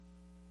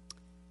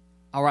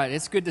All right,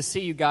 it's good to see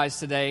you guys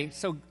today.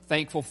 So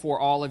thankful for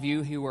all of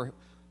you who are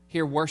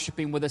here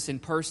worshiping with us in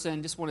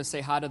person. Just want to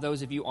say hi to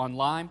those of you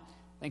online.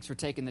 Thanks for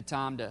taking the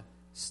time to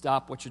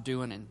stop what you're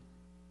doing and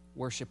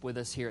worship with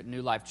us here at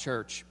New Life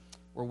Church,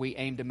 where we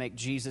aim to make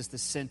Jesus the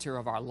center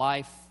of our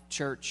life,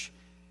 church,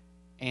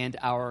 and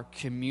our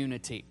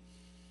community.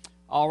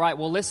 All right,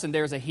 well, listen,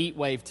 there's a heat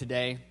wave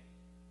today.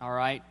 All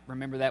right,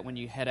 remember that when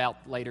you head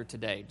out later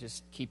today.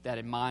 Just keep that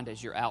in mind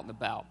as you're out and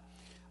about.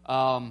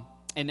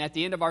 And at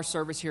the end of our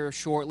service here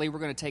shortly, we're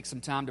going to take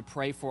some time to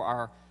pray for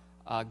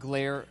our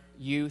Glare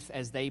youth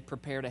as they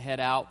prepare to head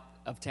out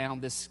of town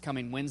this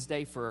coming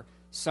Wednesday for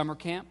summer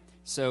camp.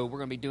 So we're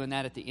going to be doing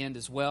that at the end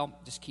as well.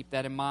 Just keep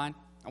that in mind.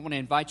 I want to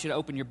invite you to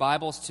open your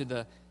Bibles to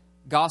the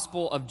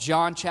Gospel of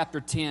John chapter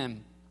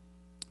 10.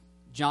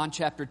 John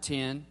chapter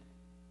 10.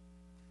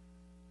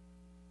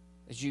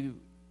 As you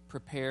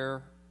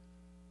prepare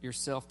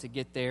yourself to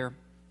get there,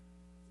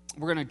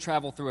 we're going to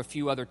travel through a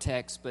few other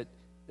texts, but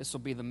this will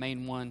be the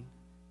main one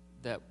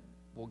that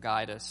will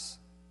guide us.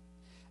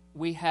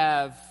 We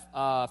have,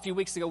 a few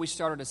weeks ago, we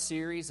started a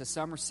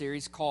summer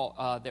series called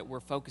that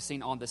we're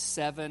focusing on the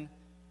 7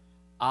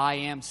 I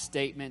am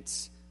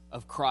statements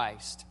of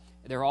Christ.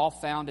 They're all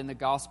found in the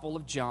Gospel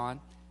of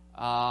John,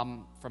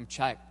 from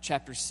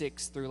chapter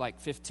 6 through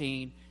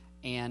 15,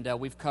 and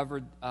we've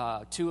covered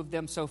 2 of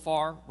them so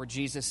far, where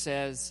Jesus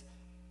says,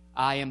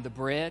 I am the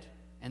bread,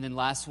 and then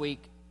last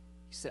week,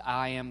 he said,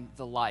 I am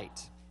the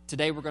light.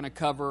 Today we're going to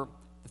cover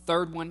the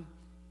third one,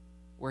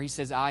 where he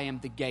says, I am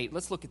the gate.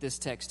 Let's look at this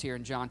text here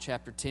in John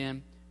chapter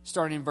 10,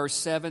 starting in verse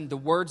 7, the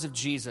words of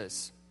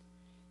Jesus.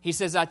 He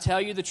says, I tell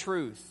you the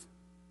truth.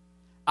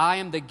 I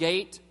am the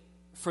gate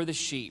for the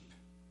sheep.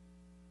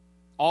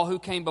 All who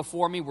came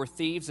before me were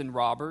thieves and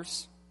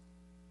robbers,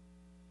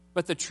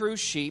 but the true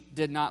sheep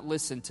did not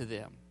listen to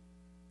them.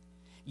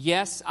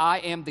 Yes, I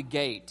am the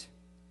gate.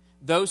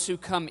 Those who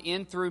come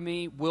in through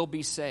me will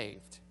be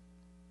saved.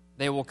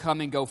 They will come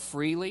and go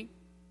freely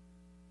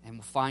and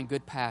will find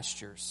good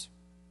pastures.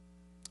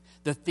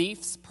 The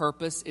thief's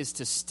purpose is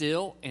to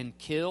steal and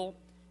kill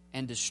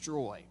and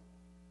destroy.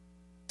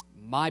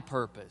 My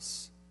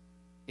purpose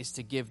is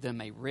to give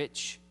them a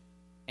rich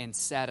and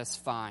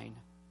satisfying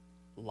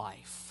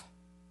life.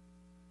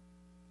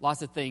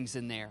 Lots of things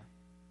in there.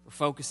 We're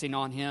focusing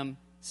on him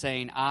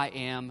saying, I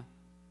am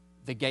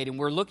the gate. And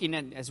we're looking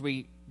at, as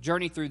we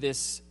journey through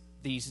these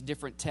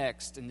different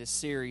texts in this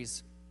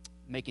series,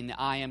 making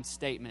the I am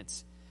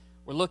statements,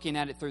 we're looking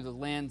at it through the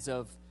lens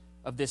of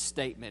this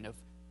statement of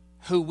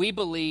who we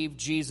believe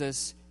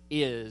Jesus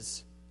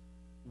is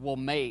will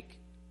make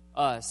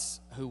us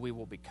who we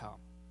will become.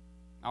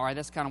 All right,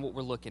 that's kind of what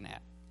we're looking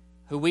at.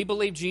 Who we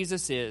believe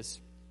Jesus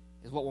is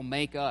what will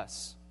make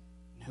us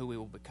and who we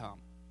will become.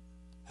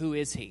 Who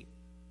is he?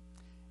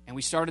 And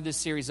we started this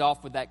series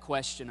off with that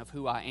question of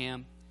who I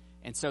am.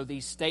 And so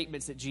these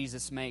statements that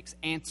Jesus makes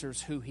answers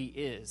who he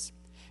is.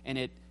 And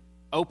it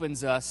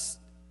opens us,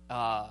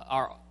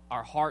 our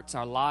hearts,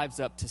 our lives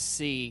up to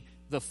see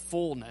the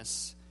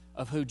fullness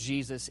of who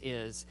Jesus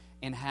is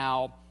and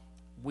how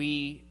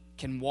we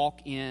can walk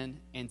in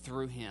and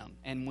through him.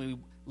 And we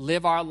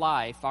live our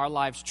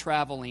lives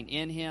traveling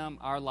in him,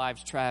 our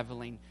lives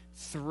traveling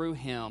through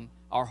him,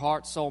 our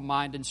heart, soul,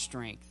 mind, and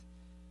strength.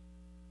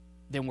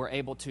 Then we're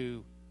able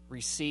to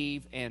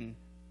receive and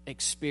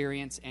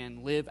experience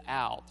and live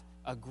out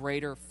a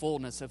greater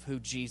fullness of who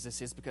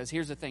Jesus is. Because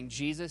here's the thing,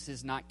 Jesus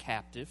is not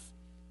captive.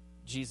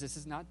 Jesus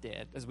is not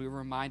dead. As we were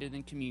reminded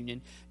in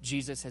communion,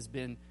 Jesus has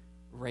been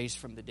raised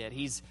from the dead.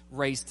 He's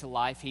raised to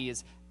life. He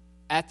is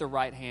at the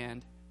right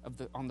hand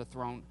on the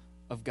throne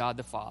of God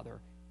the Father.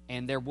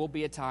 And there will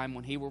be a time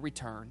when he will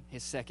return,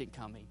 his second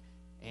coming.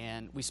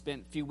 And we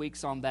spent a few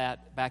weeks on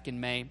that back in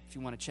May. If you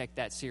want to check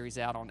that series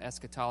out on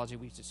eschatology,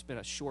 we just spent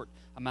a short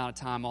amount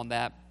of time on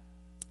that,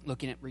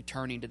 looking at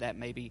returning to that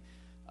maybe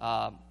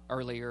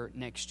earlier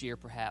next year,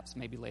 perhaps,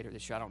 maybe later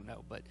this year, I don't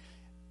know. But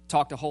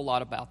talked a whole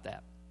lot about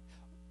that.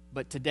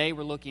 But today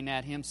we're looking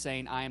at him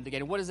saying, I am the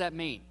gate. And what does that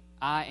mean?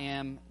 I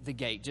am the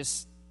gate.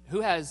 Just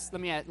who has? Let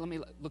me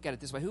look at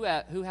it this way. Who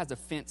has a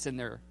fence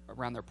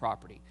around their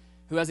property?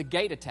 Who has a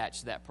gate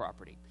attached to that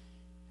property?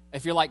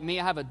 If you're like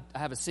me, I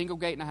have a single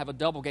gate and I have a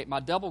double gate.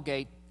 My double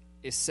gate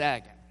is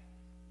sagging.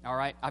 All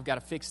right, I've got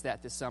to fix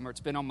that this summer.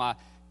 It's been on my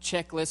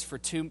checklist for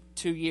two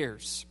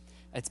years.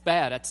 It's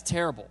bad. It's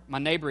terrible. My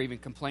neighbor even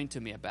complained to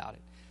me about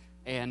it,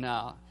 and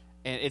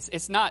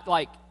it's not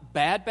like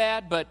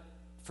bad, but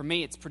for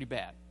me, it's pretty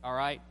bad. All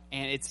right,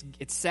 and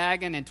it's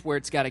sagging and to where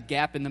it's got a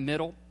gap in the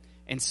middle,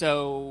 and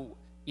so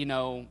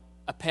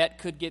a pet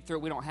could get through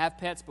it. We don't have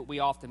pets, but we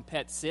often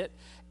pet sit,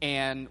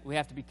 and we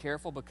have to be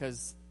careful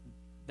because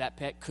that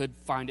pet could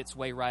find its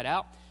way right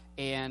out,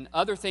 and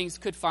other things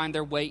could find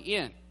their way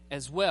in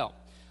as well.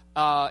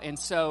 And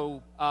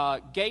so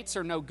gates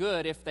are no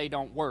good if they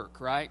don't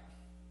work, right?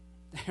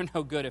 They're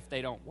no good if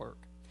they don't work.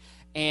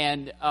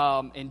 And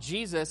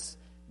Jesus,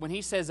 when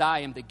he says, I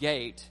am the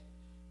gate,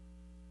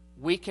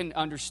 we can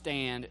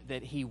understand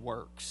that he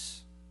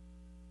works.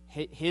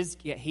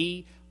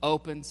 He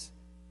opens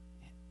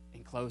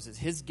and closes.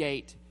 His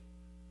gate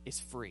is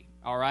free,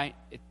 all right?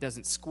 It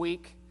doesn't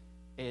squeak.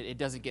 It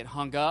doesn't get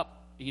hung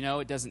up.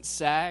 It doesn't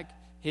sag.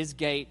 His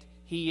gate,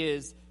 he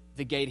is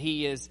the gate.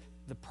 He is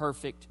the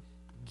perfect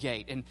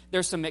gate. And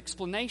there's some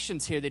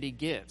explanations here that he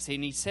gives.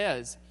 And he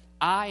says,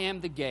 I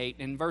am the gate.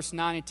 In verse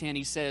 9 and 10,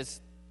 he says,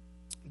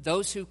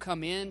 those who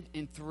come in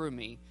and through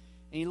me.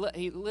 And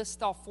he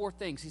lists off 4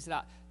 things. He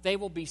said, they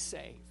will be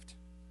saved.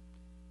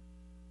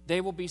 They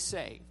will be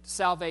saved.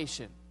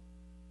 Salvation.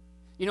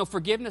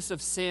 Forgiveness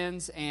of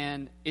sins,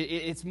 and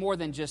it's more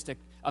than just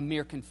a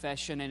mere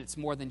confession, and it's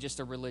more than just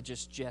a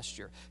religious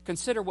gesture.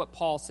 Consider what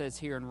Paul says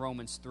here in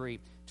Romans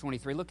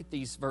 3:23. Look at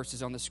these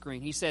verses on the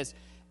screen. He says,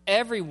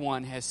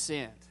 everyone has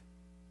sinned.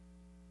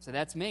 So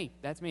that's me.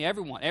 That's me.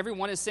 Everyone.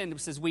 Everyone has sinned.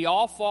 It says, we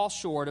all fall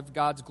short of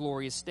God's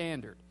glorious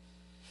standard.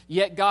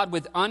 Yet God,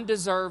 with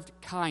undeserved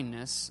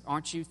kindness,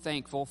 aren't you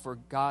thankful for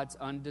God's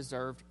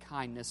undeserved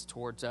kindness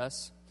towards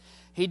us?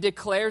 He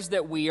declares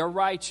that we are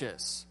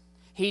righteous.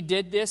 He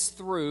did this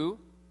through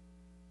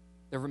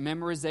the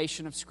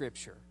memorization of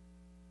Scripture.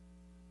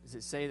 Does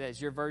it say that?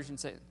 Is your version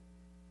say it?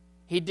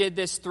 He did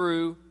this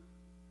through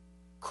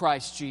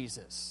Christ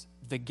Jesus,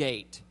 the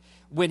gate,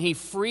 when He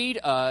freed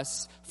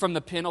us from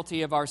the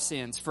penalty of our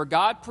sins. For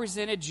God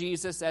presented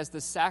Jesus as the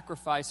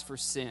sacrifice for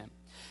sin.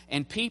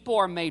 And people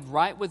are made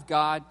right with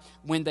God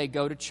when they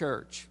go to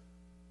church.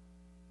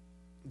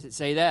 Does it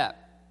say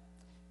that?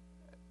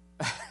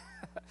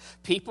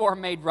 People are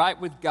made right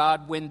with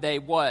God when they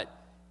what?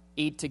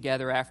 Eat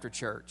together after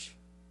church.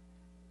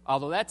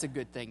 Although that's a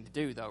good thing to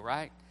do, though,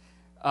 right?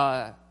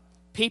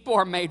 People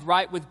are made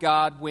right with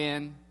God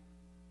when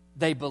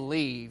they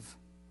believe,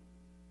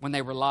 when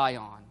they rely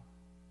on,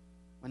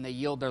 when they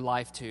yield their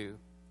life to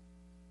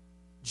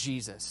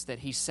Jesus, that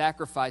He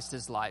sacrificed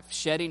His life,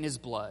 shedding His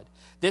blood.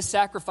 This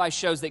sacrifice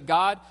shows that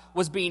God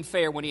was being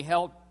fair when He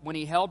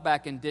held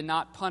back and did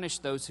not punish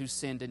those who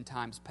sinned in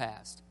times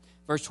past.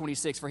 Verse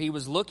 26, for He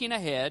was looking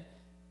ahead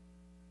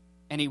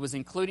and He was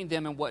including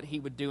them in what He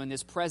would do in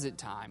this present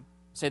time.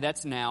 Say,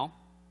 that's now.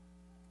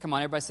 Come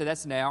on, everybody say,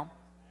 that's now.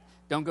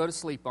 Don't go to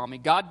sleep on me.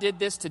 God did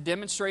this to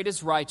demonstrate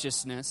His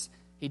righteousness.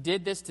 He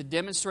did this to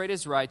demonstrate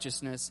His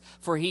righteousness,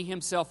 for He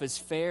Himself is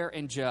fair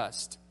and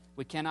just.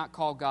 We cannot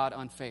call God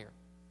unfair.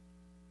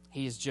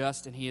 He is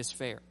just and He is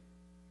fair.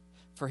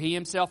 For He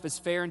Himself is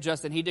fair and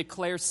just, and He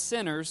declares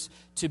sinners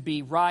to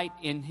be right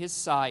in His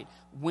sight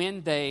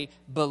when they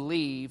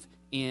believe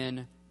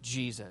in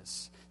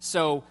Jesus.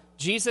 So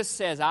Jesus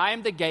says, I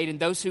am the gate, and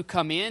those who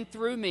come in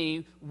through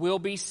me will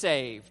be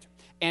saved.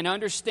 And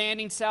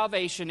understanding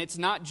salvation, it's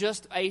not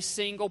just a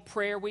single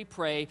prayer we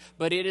pray,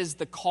 but it is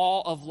the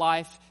call of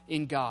life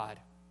in God.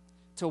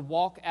 To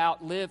walk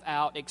out, live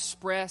out,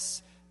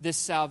 express this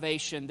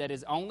salvation that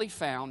is only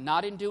found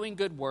not in doing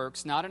good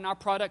works, not in our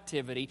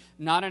productivity,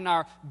 not in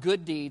our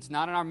good deeds,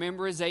 not in our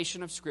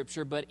memorization of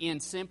Scripture, but in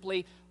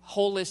simply,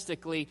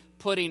 holistically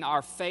putting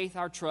our faith,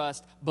 our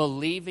trust,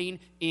 believing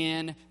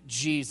in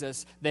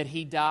Jesus, that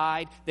He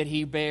died, that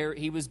He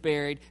was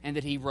buried, and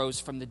that He rose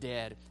from the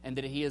dead, and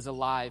that He is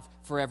alive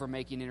forever,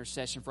 making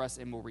intercession for us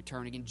and will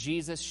return again.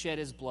 Jesus shed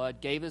His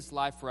blood, gave His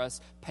life for us,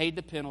 paid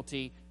the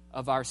penalty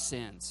of our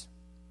sins.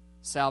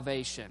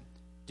 Salvation.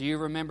 Do you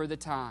remember the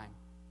time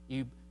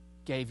you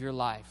gave your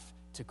life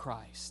to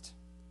Christ?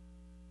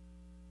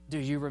 Do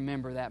you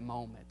remember that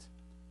moment?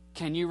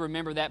 Can you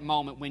remember that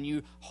moment when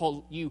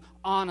you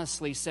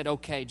honestly said,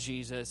 okay,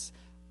 Jesus,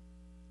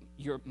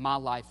 my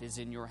life is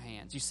in your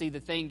hands? You see, the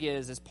thing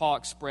is, as Paul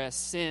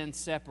expressed, sin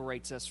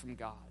separates us from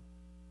God.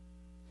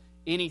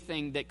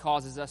 Anything that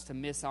causes us to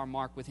miss our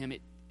mark with Him,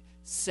 it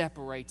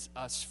separates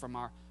us from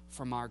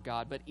our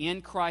God. But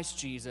in Christ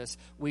Jesus,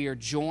 we are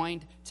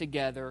joined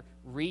together,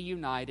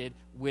 reunited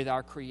with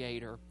our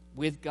Creator,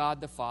 with God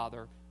the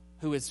Father,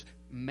 who is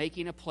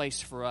making a place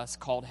for us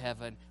called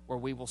heaven, where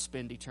we will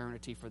spend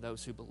eternity for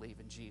those who believe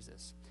in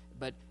Jesus.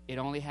 But it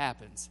only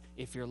happens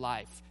if your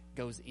life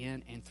goes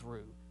in and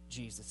through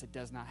Jesus. It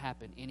does not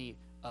happen any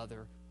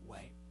other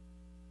way.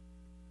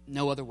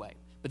 No other way.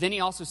 But then he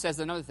also says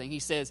another thing. He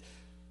says,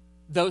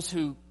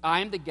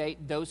 I am the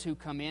gate, those who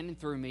come in and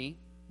through me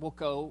will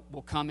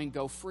come and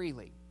go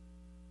freely.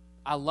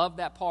 I love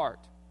that part.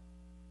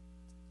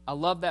 I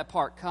love that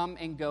part. Come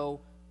and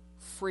go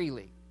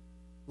freely.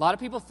 A lot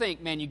of people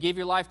think, man, you give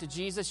your life to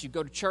Jesus, you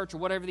go to church or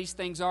whatever these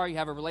things are, you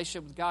have a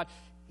relationship with God,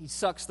 He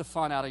sucks the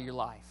fun out of your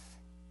life.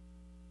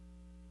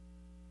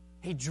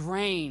 He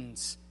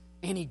drains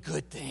any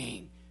good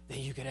thing that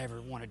you could ever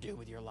want to do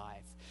with your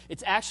life.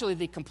 It's actually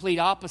the complete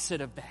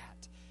opposite of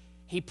that.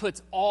 He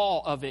puts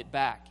all of it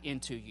back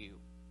into you.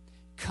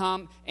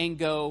 Come and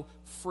go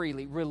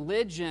freely.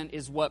 Religion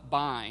is what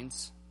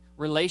binds.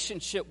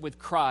 Relationship with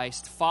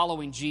Christ,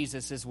 following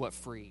Jesus, is what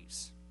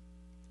frees.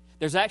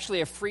 There's actually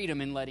a freedom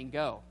in letting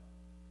go.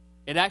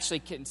 It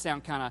actually can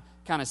sound kind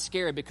of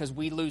scary because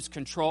we lose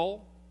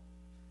control.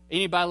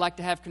 Anybody like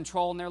to have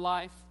control in their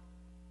life?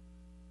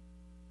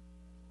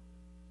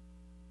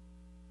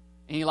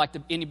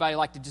 Anybody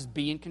like to just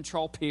be in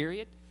control,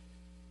 period?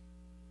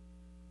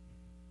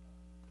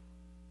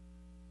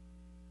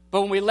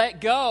 But when we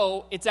let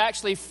go, it's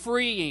actually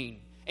freeing.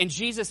 And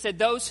Jesus said,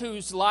 those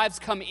whose lives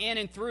come in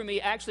and through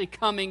me actually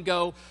come and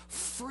go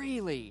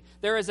freely.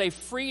 There is a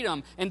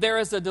freedom and there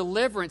is a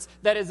deliverance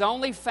that is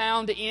only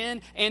found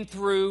in and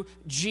through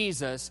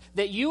Jesus,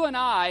 that you and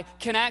I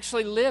can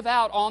actually live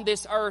out on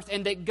this earth,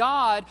 and that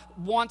God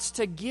wants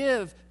to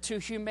give to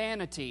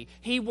humanity.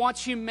 He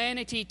wants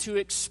humanity to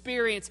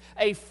experience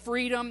a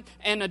freedom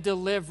and a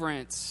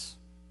deliverance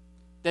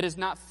that is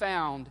not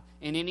found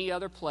in any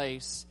other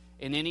place,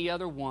 in any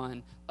other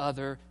one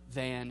other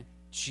than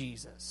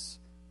Jesus.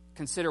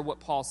 Consider what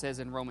Paul says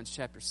in Romans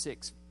chapter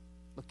 6.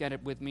 Look at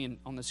it with me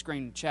on the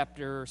screen.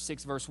 Chapter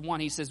 6, verse 1.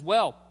 He says,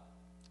 well,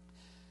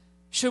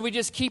 should we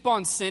just keep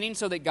on sinning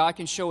so that God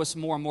can show us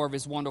more and more of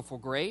His wonderful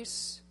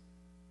grace?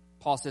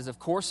 Paul says, of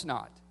course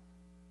not.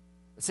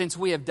 Since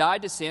we have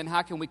died to sin,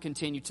 how can we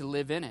continue to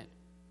live in it?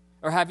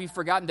 Or have you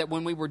forgotten that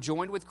when we were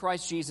joined with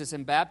Christ Jesus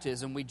in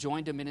baptism, we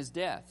joined Him in His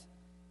death?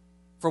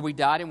 For we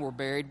died and were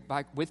buried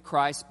with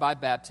Christ by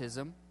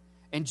baptism.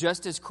 And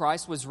just as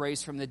Christ was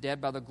raised from the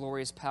dead by the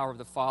glorious power of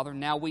the Father,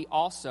 now we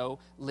also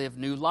live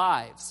new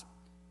lives.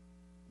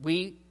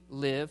 We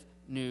live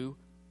new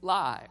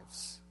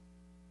lives.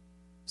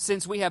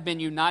 Since we have been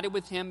united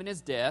with Him in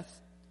His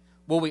death,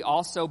 will we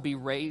also be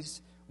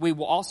raised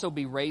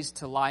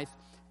to life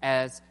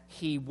as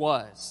He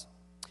was.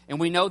 And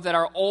we know that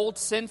our old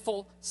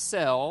sinful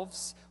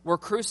selves were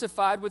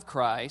crucified with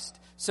Christ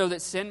so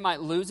that sin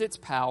might lose its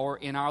power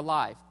in our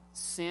life.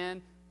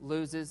 Sin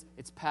loses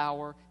its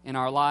power in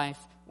our life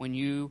when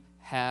you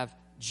have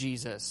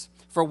Jesus.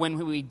 For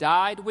when we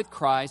died with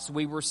Christ,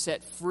 we were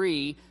set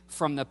free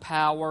from the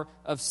power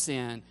of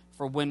sin.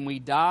 For when we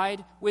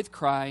died with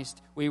Christ,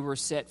 we were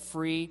set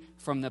free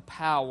from the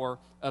power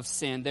of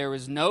sin. There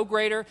is no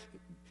greater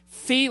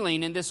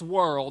feeling in this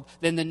world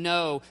than to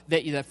know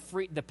that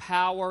the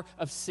power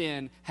of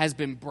sin has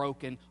been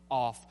broken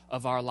off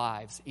of our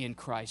lives in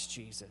Christ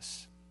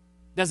Jesus.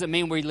 Doesn't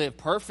mean we live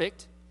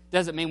perfect.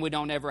 Doesn't mean we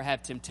don't ever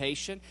have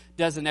temptation.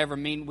 Doesn't ever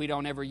mean we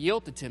don't ever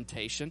yield to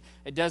temptation.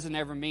 It doesn't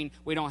ever mean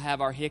we don't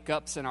have our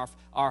hiccups and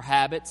our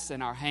habits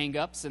and our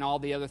hang-ups and all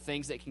the other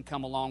things that can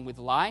come along with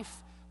life.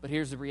 But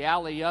here's the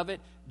reality of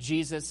it.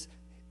 Jesus,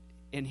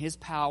 in His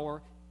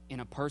power in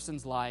a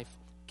person's life,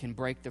 can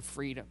break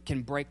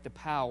the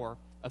power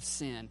of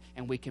sin,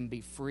 and we can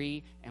be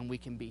free, and we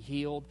can be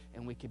healed,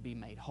 and we can be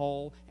made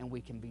whole, and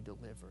we can be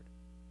delivered.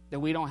 That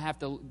we don't have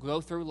to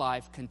go through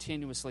life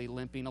continuously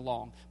limping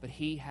along, but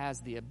He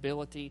has the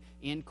ability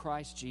in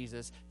Christ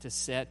Jesus to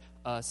set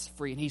us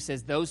free. And He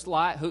says, those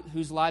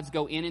whose lives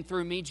go in and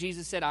through me,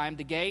 Jesus said, I am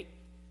the gate,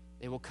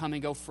 they will come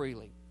and go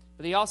freely.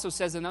 But He also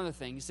says another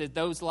thing. He said,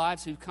 those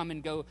lives who come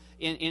and go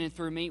in and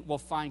through me will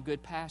find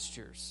good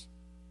pastures.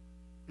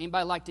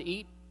 Anybody like to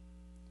eat?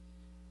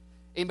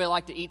 Anybody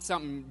like to eat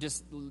something,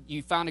 just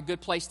you found a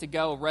good place to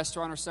go, a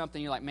restaurant or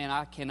something, you're like, man,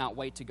 I cannot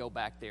wait to go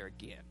back there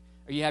again.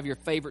 Or you have your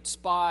favorite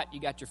spot,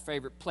 you got your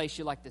favorite place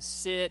you like to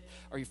sit,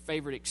 or your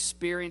favorite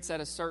experience at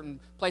a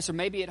certain place. Or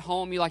maybe at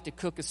home you like to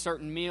cook a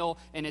certain meal,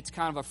 and it's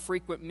kind of a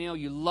frequent meal.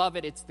 You love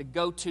it. It's the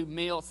go-to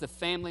meal. It's the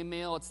family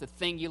meal. It's the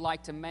thing you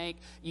like to make.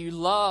 You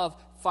love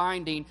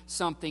finding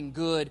something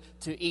good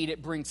to eat.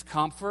 It brings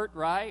comfort,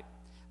 right?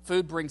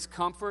 Food brings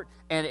comfort,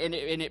 and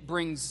it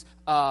brings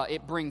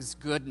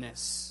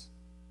goodness.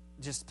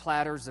 Just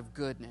platters of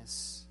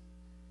goodness.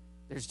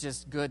 There's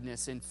just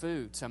goodness in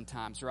food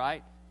sometimes,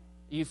 right?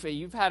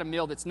 You've had a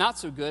meal that's not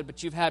so good,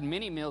 but you've had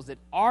many meals that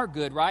are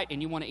good, right?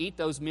 And you want to eat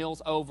those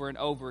meals over and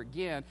over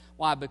again.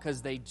 Why?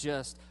 Because they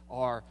just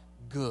are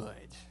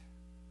good.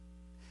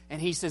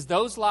 And He says,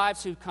 those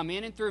lives who come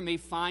in and through me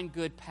find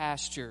good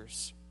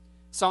pastures.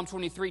 Psalm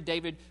 23,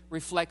 David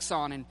reflects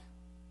on and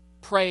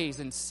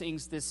prays and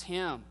sings this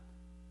hymn.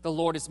 The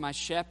Lord is my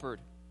shepherd,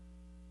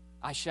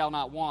 I shall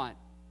not want.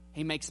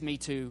 He makes me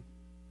to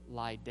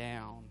lie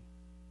down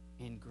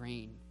in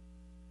green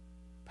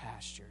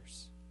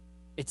pastures.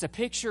 It's a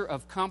picture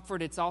of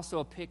comfort. It's also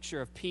a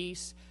picture of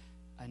peace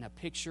and a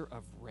picture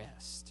of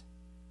rest.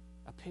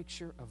 A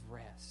picture of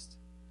rest.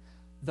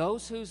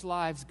 Those whose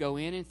lives go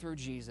in and through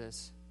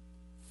Jesus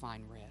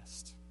find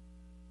rest.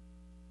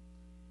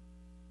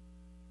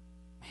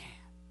 Man.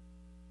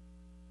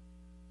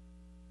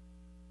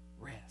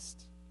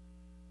 Rest.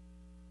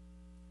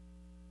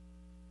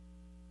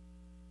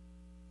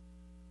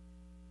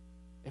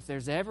 If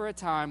there's ever a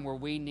time where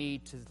we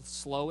need to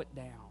slow it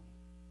down,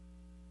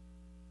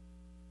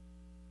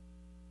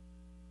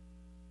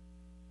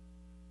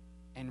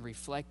 and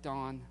reflect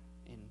on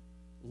and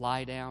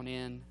lie down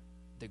in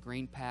the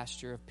green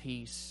pasture of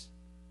peace,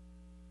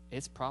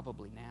 it's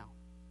probably now.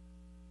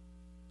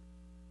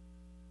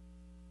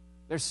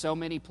 There's so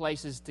many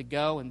places to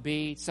go and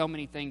be, so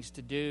many things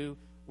to do.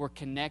 We're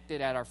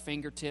connected at our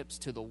fingertips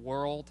to the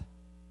world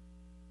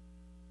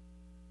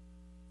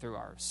through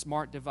our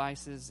smart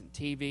devices and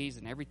TVs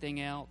and everything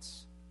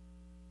else.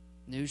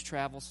 News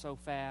travels so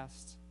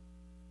fast.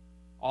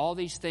 All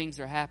these things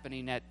are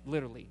happening at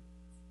literally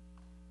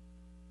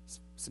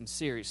some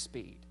serious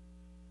speed.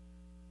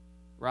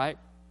 Right?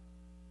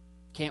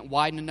 Can't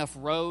widen enough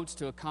roads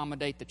to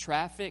accommodate the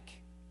traffic.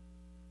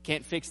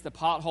 Can't fix the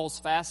potholes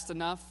fast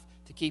enough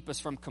to keep us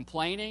from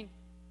complaining,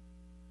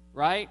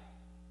 right?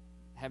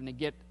 Having to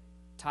get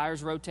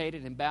tires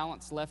rotated and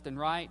balanced left and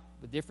right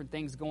with different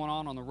things going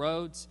on the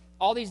roads.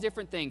 All these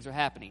different things are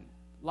happening.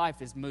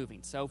 Life is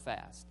moving so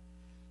fast.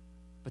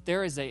 But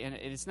there is and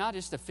it's not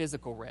just a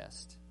physical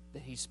rest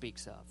that he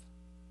speaks of.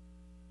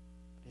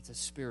 It's a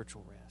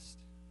spiritual rest.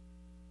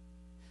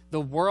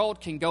 The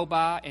world can go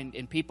by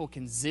and people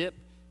can zip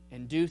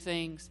and do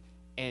things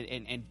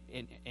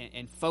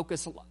and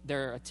focus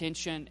their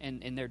attention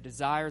and their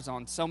desires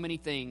on so many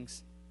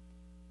things.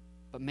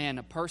 But man,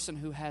 a person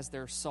who has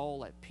their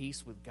soul at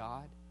peace with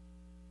God,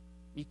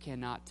 you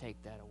cannot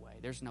take that away.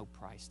 There's no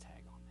price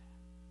tag on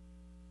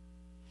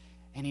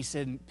that. And he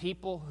said,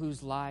 people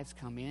whose lives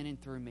come in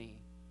and through me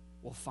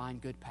will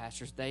find good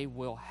pastures. They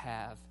will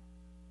have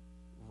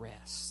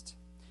rest.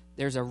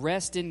 There's a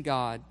rest in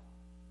God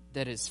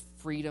that is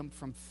freedom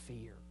from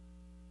fear.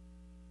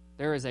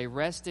 There is a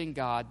rest in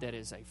God that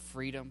is a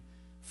freedom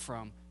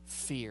from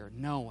fear,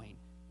 knowing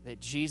that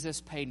Jesus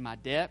paid my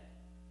debt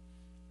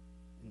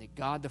and that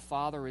God the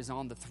Father is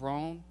on the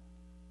throne.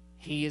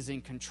 He is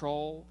in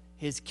control.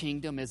 His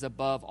kingdom is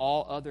above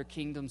all other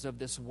kingdoms of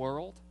this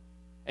world.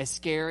 As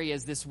scary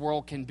as this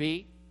world can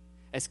be,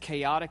 as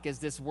chaotic as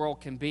this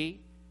world can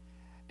be,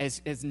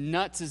 as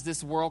nuts as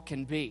this world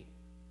can be,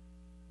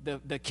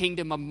 the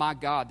kingdom of my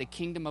God, the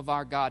kingdom of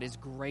our God is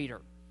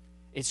greater.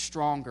 It's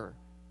stronger.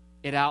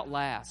 It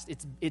outlasts.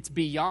 It's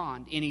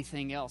beyond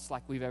anything else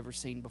like we've ever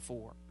seen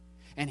before.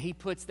 And he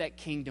puts that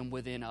kingdom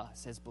within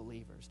us as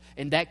believers.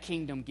 And that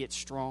kingdom gets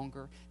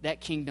stronger. That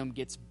kingdom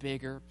gets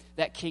bigger.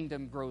 That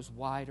kingdom grows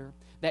wider.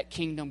 That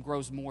kingdom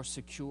grows more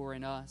secure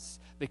in us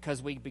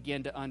because we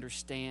begin to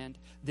understand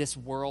this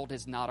world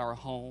is not our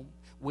home.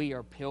 We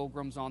are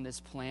pilgrims on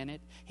this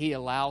planet. He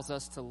allows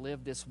us to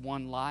live this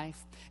one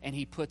life, and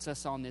he puts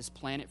us on this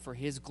planet for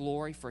his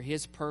glory, for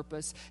his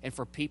purpose, and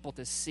for people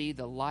to see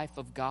the life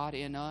of God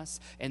in us.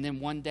 And then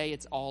one day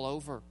it's all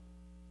over.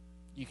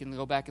 You can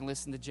go back and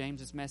listen to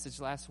James's message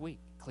last week,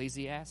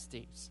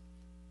 Ecclesiastes,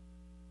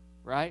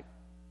 right?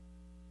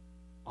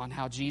 On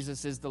how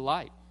Jesus is the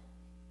light.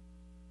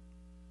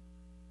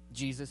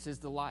 Jesus is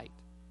the light.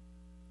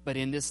 But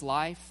in this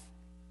life,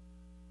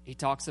 he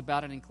talks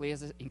about it in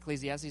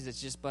Ecclesiastes,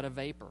 it's just but a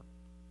vapor.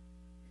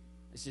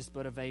 It's just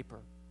but a vapor.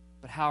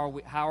 But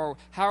how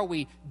are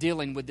we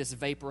dealing with this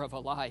vapor of a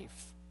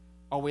life?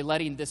 Are we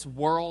letting this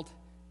world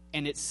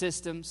and its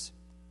systems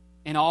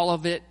and all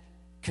of it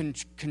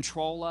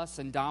control us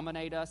and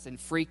dominate us and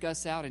freak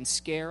us out and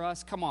scare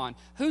us? Come on.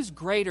 Who's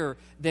greater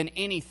than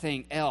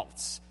anything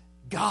else?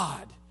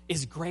 God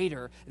is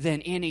greater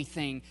than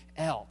anything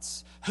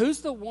else.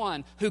 Who's the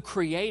one who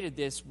created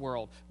this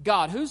world?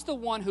 God. Who's the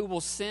one who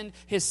will send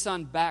his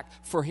son back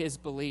for his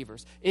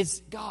believers? It's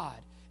God.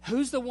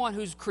 Who's the one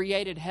who's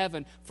created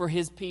heaven for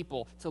his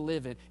people to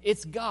live in?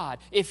 It's God.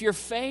 If your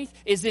faith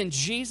is in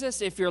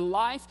Jesus, if your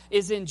life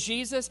is in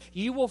Jesus,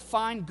 you will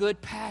find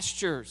good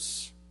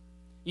pastures.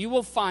 You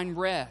will find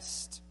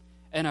rest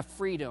and a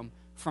freedom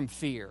from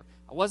fear.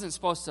 I wasn't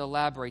supposed to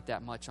elaborate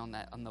that much on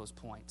those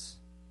points,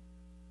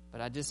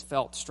 but I just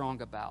felt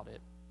strong about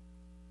it.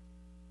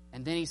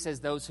 And then he says,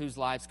 those whose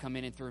lives come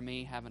in and through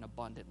me have an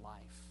abundant life.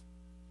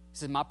 He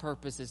says, my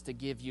purpose is to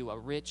give you a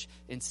rich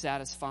and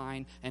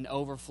satisfying and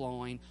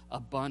overflowing,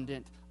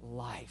 abundant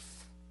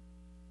life.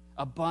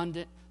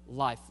 Abundant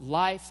life.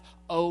 Life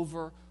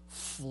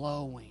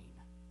overflowing.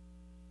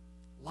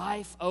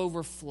 Life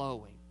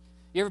overflowing.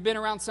 You ever been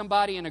around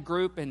somebody in a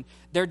group and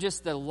they're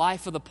just the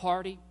life of the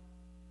party?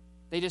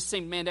 They just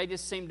seem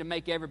to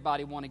make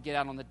everybody want to get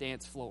out on the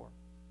dance floor.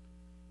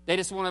 They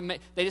just want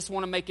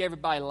to make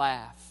everybody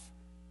laugh.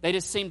 They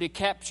just seem to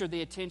capture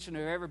the attention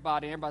of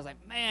everybody. Everybody's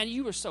like, man,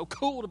 you are so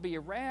cool to be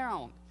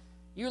around.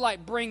 You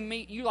bring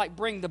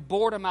the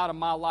boredom out of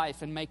my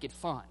life and make it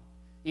fun.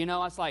 You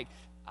know, it's like,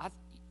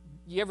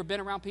 you ever been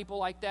around people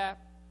like that?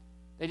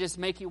 They just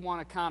make you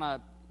want to kind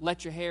of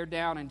let your hair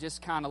down and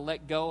just kind of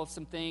let go of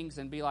some things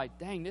and be like,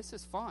 dang, this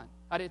is fun.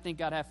 I didn't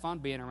think I'd have fun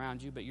being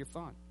around you, but you're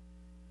fun.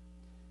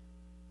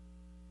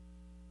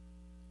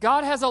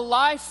 God has a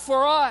life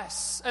for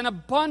us, an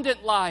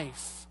abundant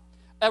life,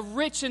 a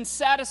rich and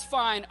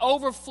satisfying,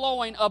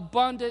 overflowing,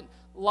 abundant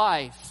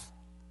life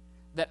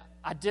that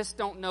I just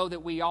don't know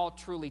that we all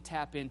truly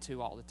tap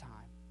into all the time.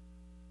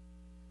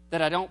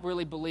 That I don't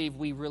really believe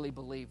we really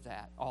believe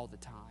that all the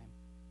time.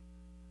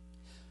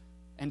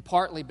 And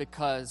partly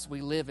because we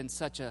live in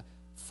such a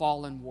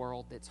fallen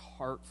world that's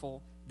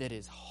hurtful, that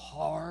is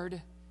hard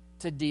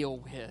to deal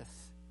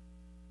with,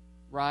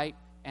 right?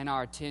 And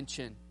our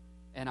attention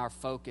and our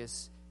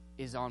focus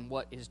is on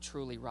what is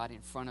truly right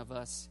in front of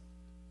us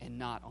and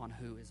not on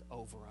who is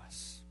over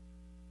us.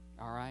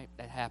 All right?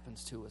 That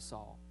happens to us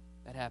all.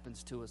 That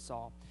happens to us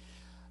all.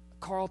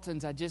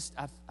 Carltons, I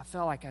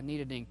felt like I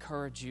needed to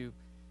encourage you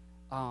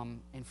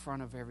in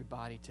front of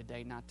everybody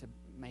today, not to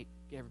make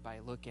everybody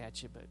look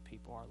at you, but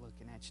people are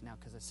looking at you now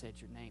because I said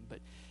your name. But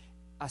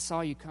I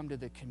saw you come to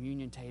the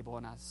communion table,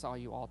 and I saw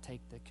you all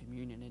take the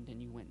communion, and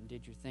then you went and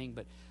did your thing.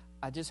 But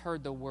I just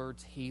heard the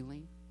words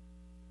healing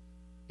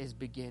is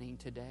beginning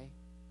today.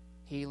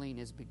 Healing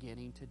is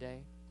beginning today.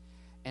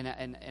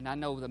 And I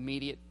know the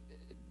immediate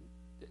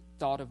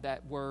thought of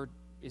that word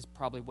is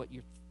probably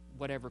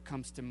whatever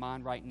comes to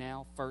mind right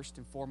now, first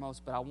and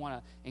foremost. But I want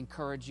to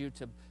encourage you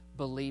to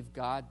believe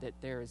God that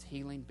there is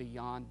healing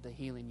beyond the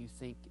healing you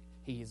think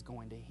He is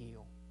going to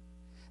heal.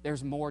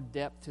 There's more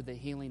depth to the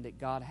healing that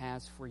God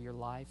has for your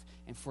life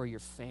and for your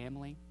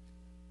family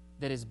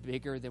that is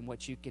bigger than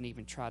what you can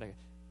even try to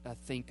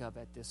think of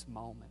at this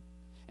moment.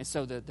 And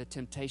so the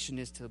temptation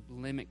is to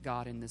limit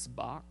God in this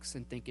box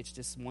and think it's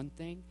just one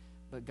thing.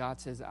 But God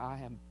says, I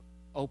am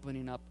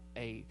opening up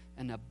an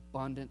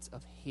abundance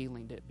of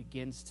healing that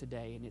begins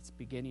today, and it's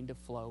beginning to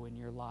flow in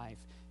your life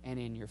and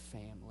in your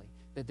family.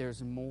 That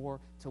there's more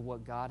to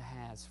what God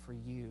has for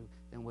you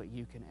than what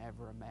you can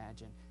ever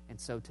imagine. And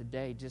so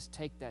today, just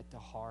take that to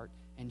heart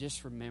and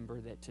just remember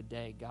that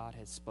today God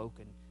has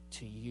spoken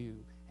to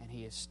you and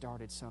He has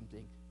started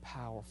something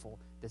powerful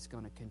that's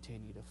going to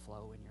continue to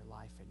flow in your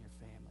life and your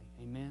family.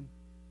 Amen?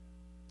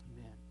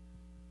 Amen.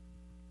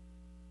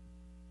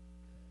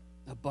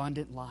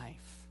 Abundant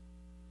life.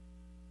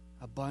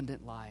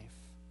 Abundant life.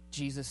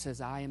 Jesus says,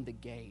 I am the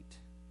gate.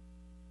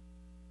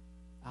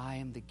 I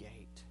am the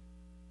gate.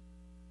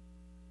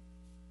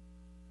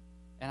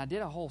 And I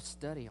did a whole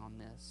study on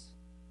this.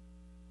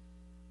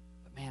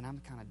 But man,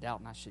 I'm kind of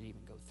doubting I should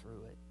even go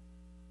through it.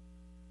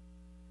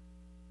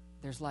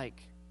 There's like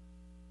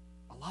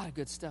a lot of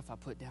good stuff I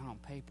put down on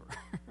paper.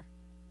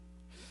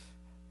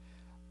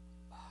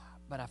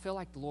 But I feel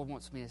like the Lord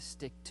wants me to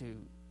stick to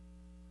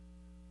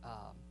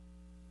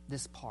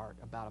this part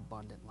about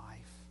abundant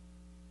life.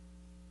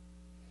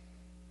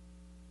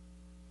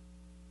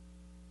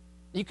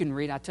 You can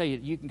read, I tell you,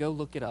 you can go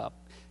look it up.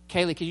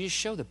 Kaylee, can you just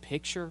show the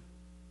picture?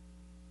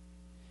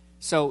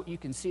 So you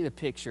can see the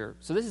picture.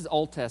 So this is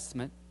Old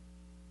Testament.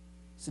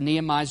 It's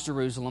Nehemiah's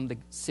Jerusalem, the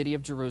city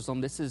of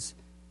Jerusalem. This is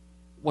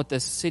what the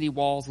city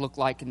walls look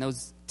like and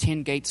those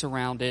 10 gates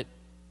around it.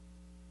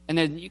 And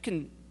then you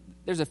can,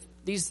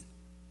 these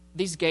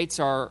gates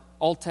are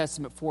Old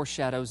Testament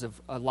foreshadows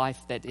of a life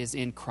that is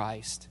in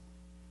Christ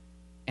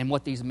and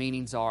what these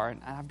meanings are.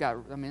 And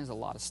there's a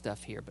lot of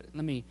stuff here, but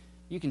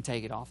you can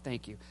take it off.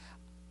 Thank you.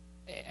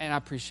 And I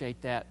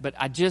appreciate that. But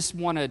I just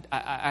wanted,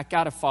 I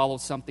got to follow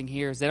something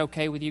here. Is that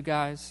okay with you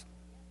guys?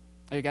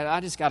 I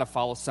just got to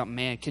follow something,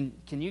 man.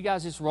 Can you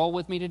guys just roll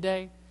with me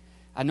today?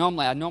 I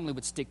normally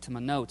would stick to my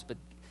notes, but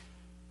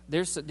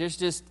there's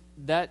just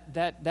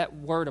that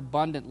word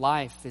abundant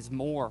life is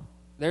more.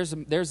 There's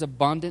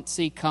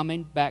abundancy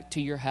coming back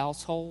to your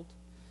household,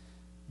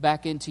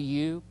 back into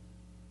you,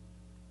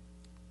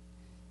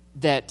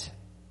 that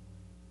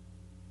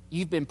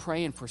you've been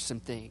praying for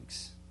some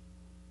things.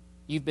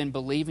 You've been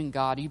believing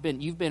God.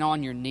 You've been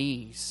on your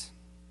knees,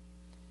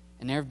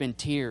 and there have been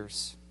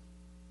tears.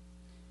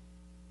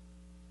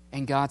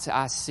 And God said,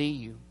 I see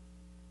you.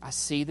 I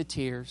see the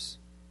tears.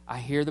 I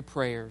hear the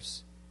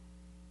prayers.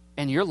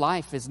 And your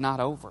life is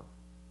not over.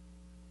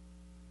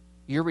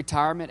 Your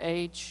retirement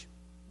age,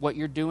 what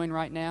you're doing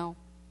right now,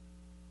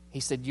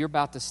 He said, you're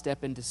about to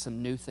step into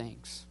some new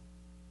things.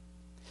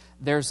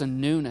 There's a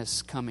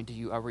newness coming to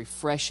you, a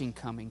refreshing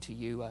coming to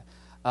you,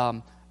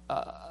 a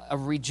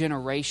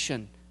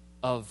regeneration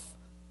of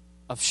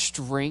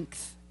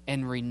strength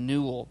and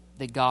renewal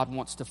that God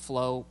wants to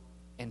flow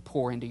and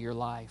pour into your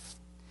life.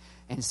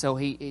 And so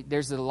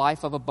there's a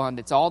life of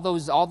abundance. All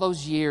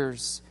those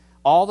years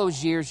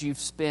you've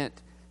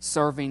spent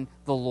serving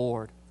the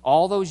Lord.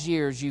 All those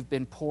years you've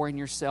been pouring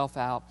yourself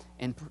out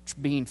and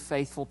being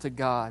faithful to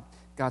God.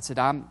 God said,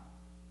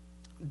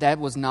 that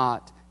was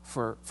not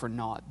for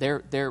naught.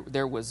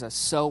 There was a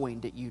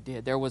sowing that you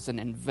did. There was an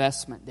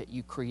investment that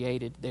you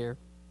created there.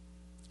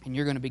 And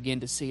you're going to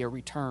begin to see a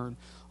return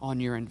on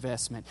your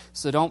investment.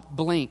 So don't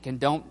blink and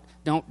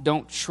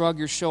don't shrug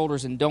your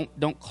shoulders and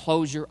don't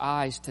close your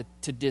eyes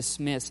to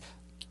dismiss.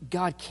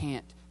 God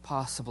can't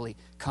possibly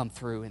come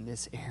through in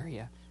this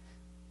area.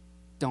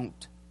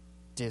 Don't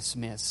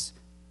dismiss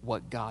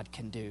what God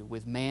can do.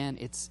 With man,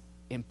 it's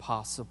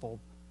impossible,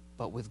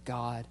 but with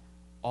God,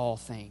 all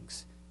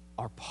things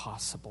are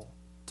possible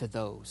to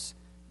those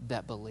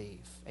that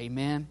believe.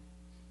 Amen.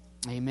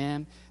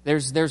 Amen.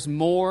 There's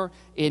more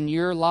in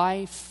your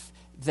life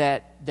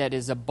that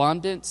is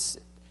abundance,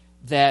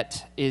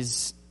 that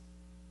is,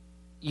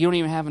 you don't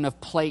even have enough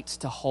plates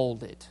to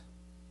hold it.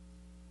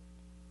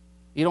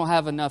 You don't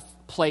have enough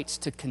plates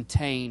to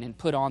contain and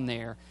put on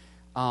there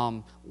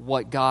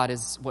what God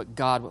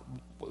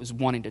was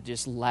wanting to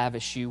just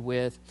lavish you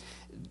with.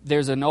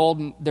 There's an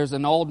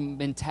old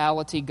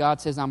mentality.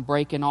 God says, I'm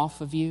breaking off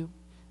of you.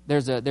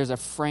 There's a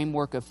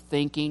framework of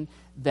thinking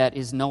that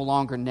is no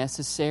longer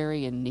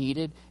necessary and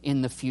needed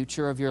in the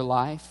future of your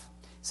life.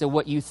 So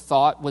what you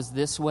thought was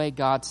this way,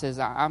 God says,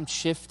 I'm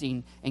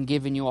shifting and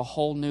giving you a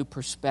whole new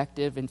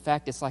perspective. In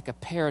fact, it's like a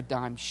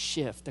paradigm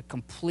shift, a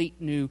complete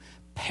new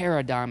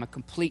paradigm, a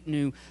complete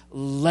new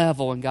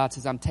level. And God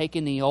says, I'm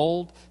taking the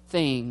old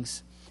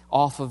things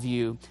off of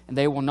you, and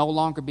they will no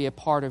longer be a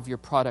part of your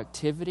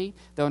productivity.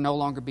 They'll no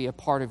longer be a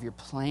part of your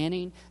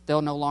planning.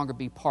 They'll no longer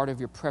be part of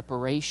your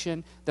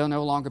preparation. They'll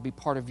no longer be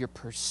part of your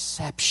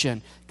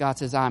perception. God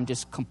says, I'm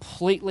just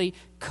completely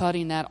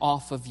cutting that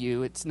off of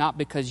you. It's not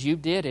because you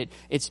did it.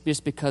 It's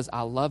just because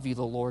I love you,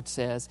 the Lord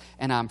says,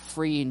 and I'm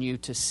freeing you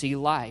to see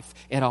life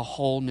at a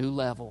whole new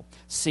level.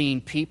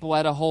 Seeing people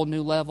at a whole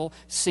new level,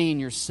 seeing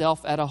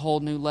yourself at a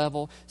whole new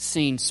level,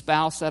 seeing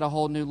spouse at a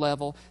whole new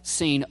level,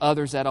 seeing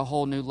others at a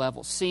whole new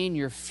level, seeing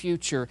your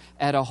future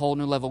at a whole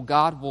new level.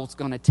 God is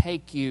going to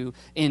take you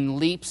in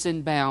leaps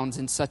and bounds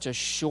in such a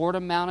short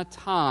amount of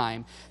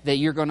time that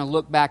you're going to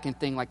look back and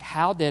think, like,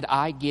 how did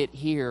I get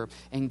here?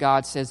 And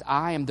God says,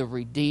 I am the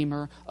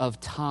Redeemer of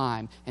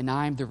time, and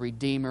I am the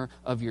Redeemer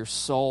of your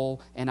soul,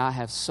 and I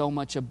have so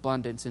much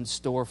abundance in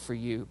store for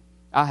you.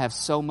 I have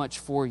so much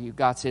for you.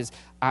 God says,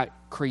 I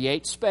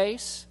create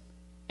space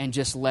and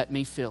just let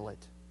me fill it.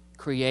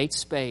 Create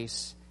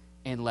space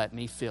and let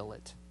me fill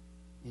it.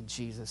 In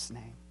Jesus'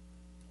 name.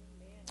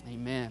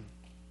 Amen.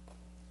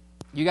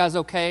 You guys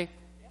okay?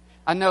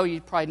 I know you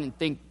probably didn't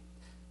think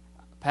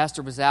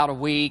Pastor was out a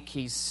week.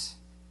 He's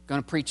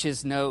going to preach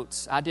his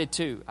notes. I did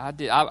too.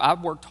 I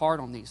worked hard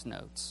on these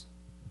notes.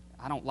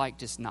 I don't like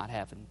just not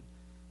having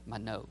my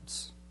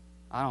notes.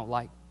 I don't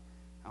like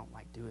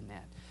doing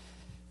that.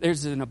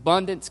 There's an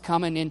abundance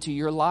coming into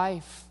your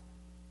life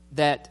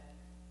that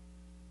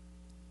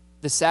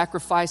the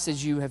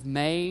sacrifices you have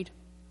made,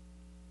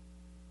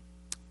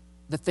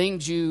 the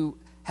things you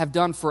have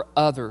done for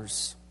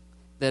others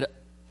that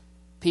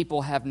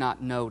people have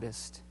not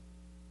noticed.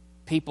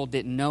 People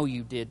didn't know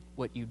you did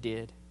what you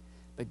did.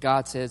 But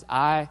God says,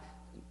 I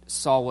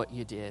saw what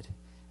you did.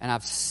 And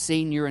I've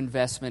seen your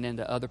investment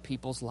into other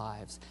people's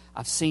lives.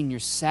 I've seen your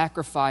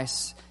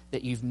sacrifice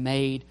that you've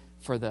made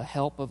for the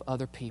help of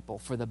other people,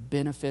 for the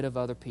benefit of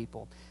other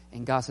people.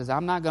 And God says,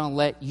 I'm not going to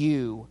let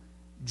you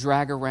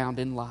drag around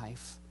in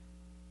life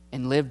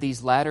and live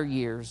these latter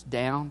years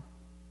down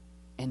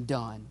and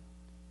done.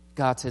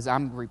 God says,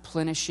 I'm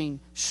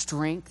replenishing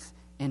strength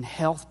and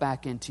health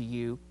back into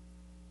you,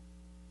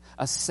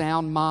 a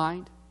sound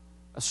mind,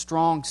 a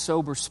strong,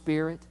 sober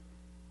spirit,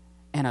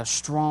 and a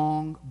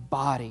strong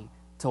body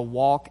to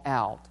walk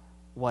out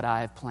what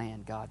I have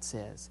planned, God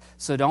says.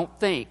 So don't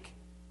think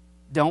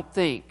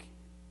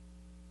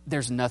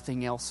there's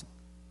nothing else,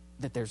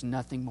 that there's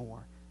nothing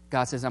more.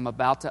 God says, I'm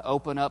about to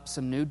open up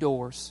some new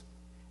doors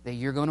that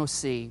you're going to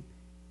see,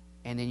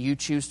 and then you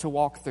choose to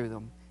walk through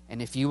them.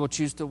 And if you will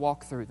choose to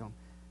walk through them,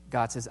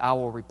 God says, I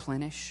will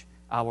replenish,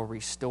 I will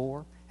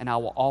restore, and I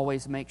will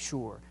always make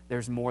sure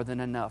there's more than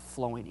enough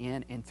flowing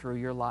in and through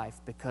your life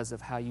because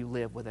of how you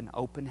live with an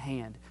open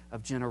hand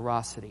of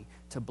generosity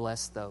to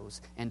bless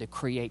those and to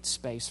create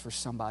space for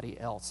somebody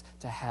else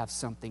to have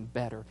something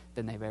better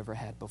than they've ever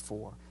had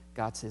before.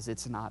 God says,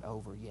 it's not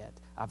over yet.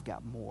 I've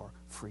got more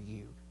for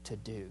you to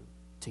do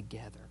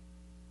together.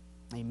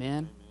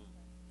 Amen?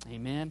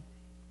 Amen.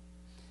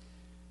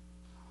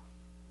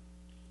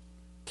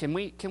 Can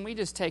we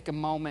just take a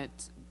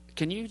moment?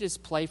 Can you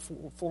just play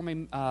for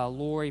me,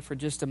 Lori, for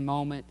just a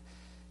moment?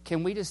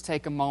 Can we just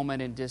take a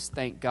moment and just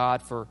thank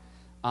God for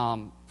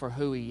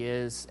who He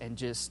is, and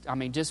just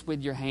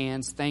with your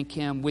hands, thank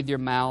Him. With your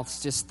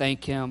mouths, just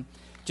thank Him.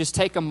 Just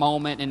take a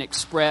moment and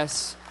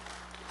express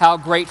how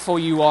grateful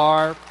you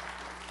are.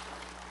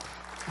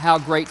 How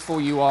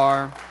grateful you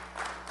are.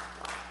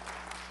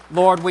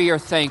 Lord, we are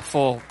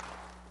thankful.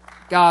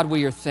 God,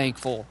 we are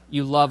thankful.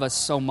 You love us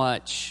so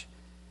much.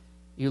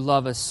 You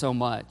love us so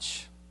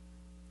much.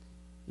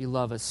 You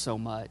love us so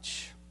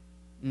much.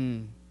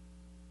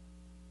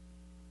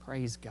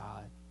 Praise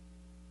God.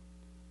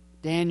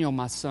 Daniel,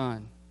 my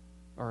son,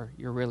 or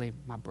you're really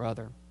my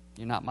brother.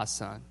 You're not my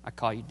son. I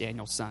call you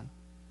Daniel's son.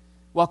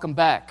 Welcome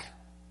back.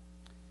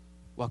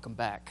 Welcome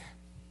back.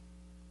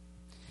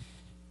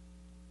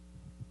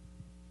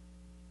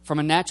 From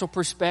a natural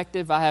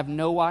perspective, I have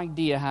no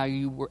idea how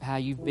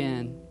you've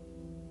been,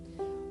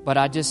 but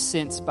I just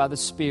sense by the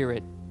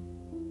Spirit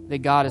that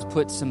God has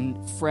put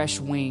some fresh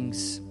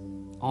wings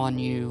on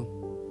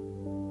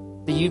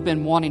you, that you've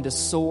been wanting to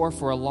soar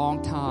for a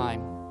long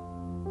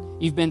time.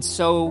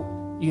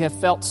 You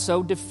have felt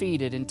so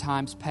defeated in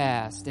times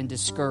past and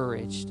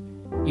discouraged.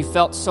 You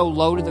felt so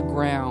low to the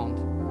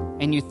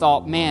ground, and you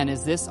thought, man,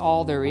 is this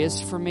all there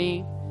is for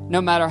me? No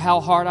matter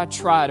how hard I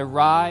try to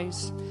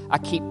rise, I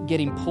keep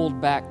getting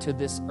pulled back to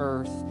this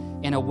earth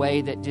in a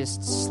way that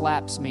just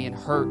slaps me and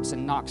hurts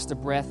and knocks the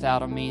breath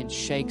out of me and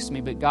shakes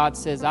me. But God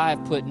says, I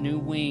have put new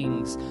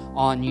wings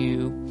on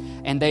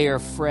you, and they are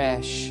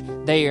fresh.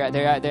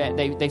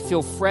 They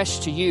feel fresh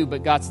to you,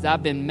 but God says,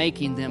 I've been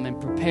making them and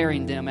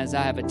preparing them as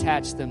I have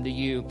attached them to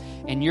you.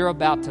 And you're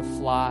about to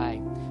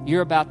fly.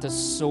 You're about to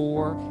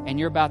soar, and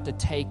you're about to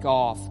take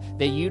off,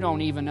 that you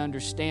don't even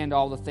understand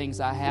all the things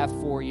I have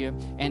for you.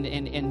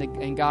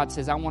 And God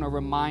says, I want to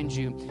remind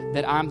you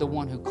that I'm the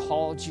one who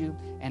called you,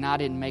 and I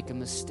didn't make a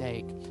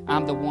mistake.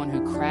 I'm the one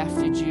who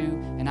crafted you,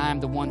 and I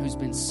am the one who's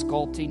been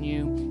sculpting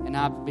you, and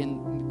I've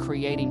been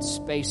creating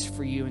space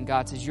for you. And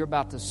God says, you're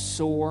about to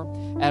soar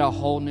at a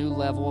whole new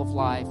level of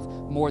life,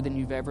 more than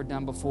you've ever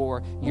done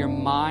before. Your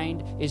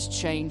mind is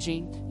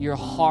changing. Your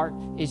heart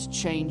is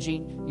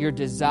changing. Your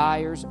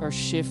desires are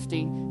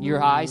shifting.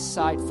 Your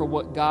eyesight for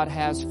what God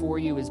has for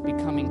you is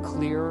becoming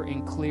clearer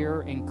and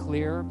clearer and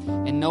clearer.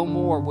 And no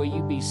more will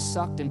you be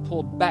sucked and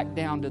pulled back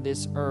down to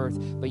this earth,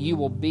 but you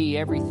will be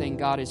everything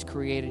God has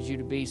created you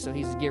to be. So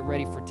He says, get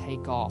ready for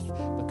takeoff,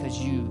 because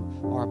you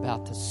are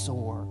about to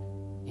soar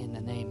in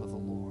the name of the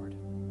Lord.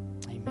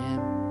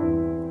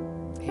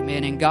 Amen.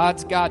 Amen. And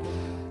God's got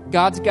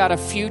a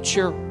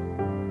future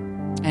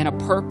and a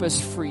purpose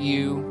for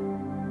you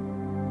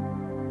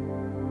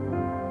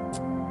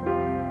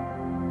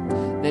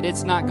that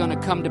it's not going to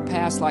come to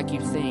pass like you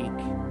think.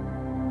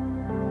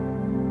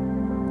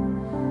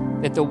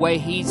 That the way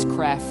He's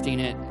crafting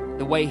it,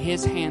 the way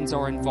His hands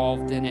are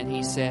involved in it,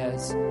 He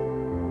says, it'll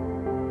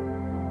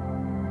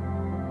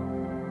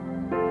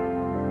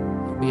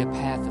be a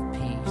path of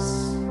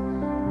peace.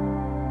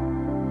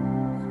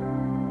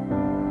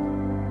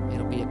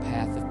 It'll be a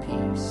path of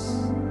peace.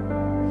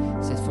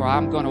 He says, for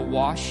I'm going to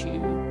wash you,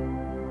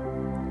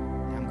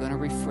 and I'm going to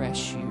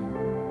refresh you.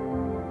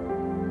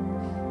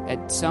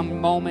 At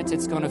some moments,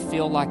 it's going to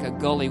feel like a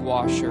gully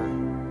washer,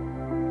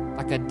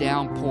 like a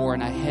downpour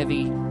and a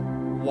heavy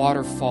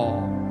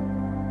waterfall.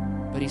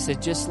 But He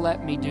said, just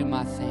let me do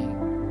my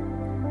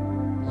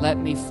thing. Let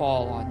me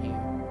fall on you.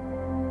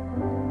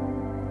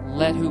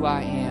 Let who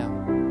I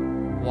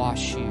am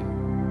wash you.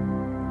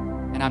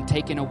 And I'm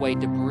taking away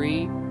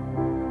debris.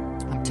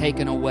 I'm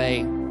taking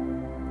away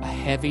a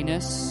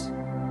heaviness.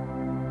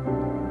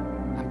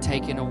 I'm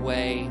taking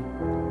away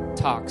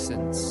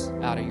toxins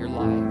out of your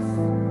life.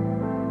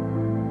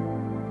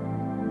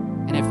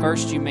 And at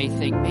first you may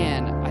think,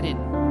 man, I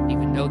didn't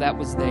even know that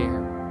was there.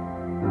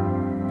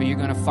 But you're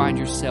going to find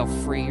yourself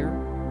freer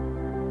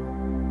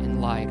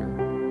and lighter.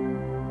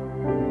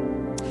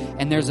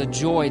 And there's a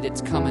joy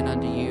that's coming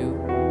unto you.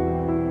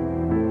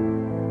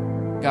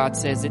 God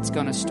says it's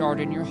going to start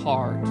in your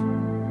heart,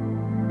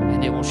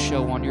 and it will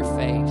show on your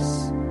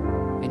face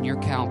and your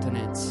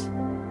countenance.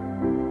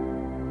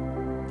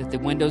 That the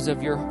windows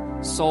of your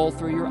soul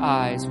through your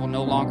eyes will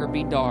no longer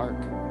be dark.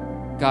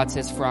 God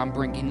says, for I'm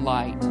bringing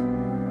light,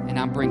 and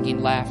I'm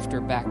bringing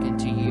laughter back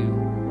into you.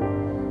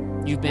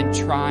 You've been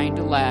trying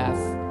to laugh,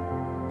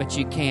 but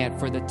you can't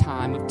for the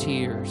time of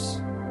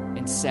tears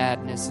and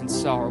sadness and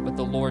sorrow. But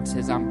the Lord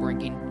says, I'm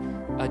bringing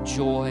a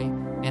joy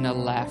and a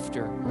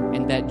laughter.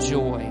 And that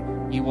joy,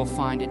 you will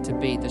find it to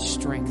be the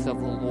strength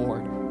of the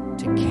Lord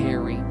to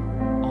carry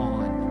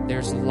on.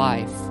 There's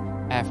life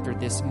after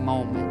this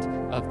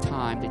moment of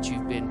time that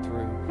you've been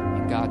through.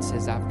 And God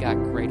says, I've got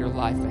greater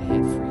life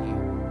ahead for you.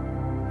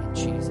 In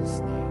Jesus'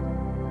 name.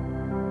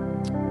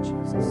 In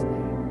Jesus' name.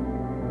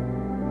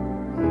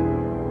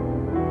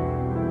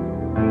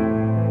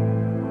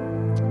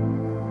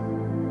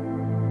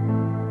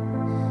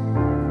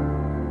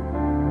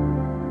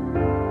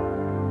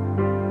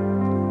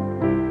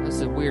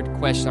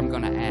 Question I'm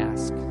going to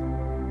ask.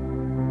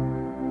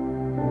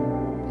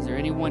 Is there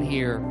anyone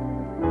here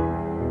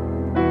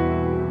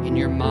in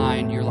your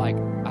mind you're like,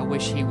 I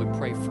wish he would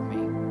pray for me?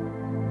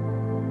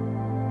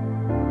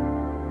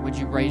 Would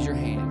you raise your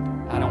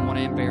hand? I don't want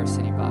to embarrass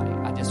anybody.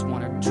 I just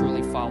want to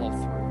truly follow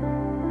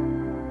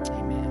through.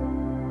 Amen.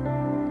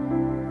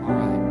 All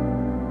right.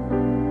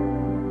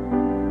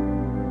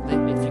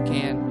 If you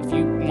can, if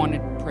you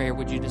wanted prayer,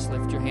 would you just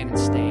lift your hand and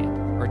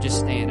stand? Or just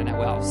stand and that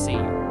way I'll see you.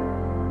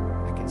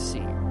 I can see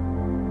you.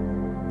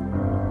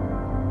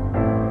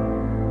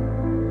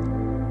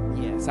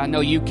 I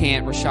know you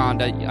can't,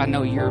 Rashonda. I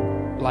know you're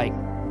like,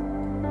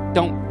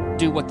 don't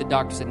do what the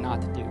doctor said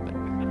not to do. But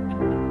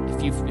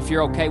if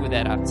you're okay with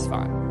that, it's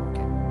fine.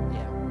 Okay,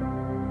 yeah.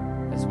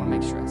 I just want to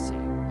make sure I see you.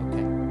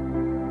 Okay.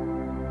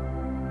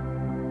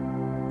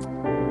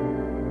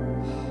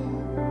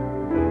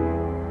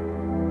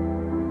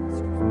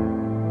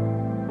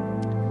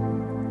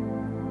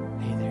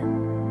 Hey there.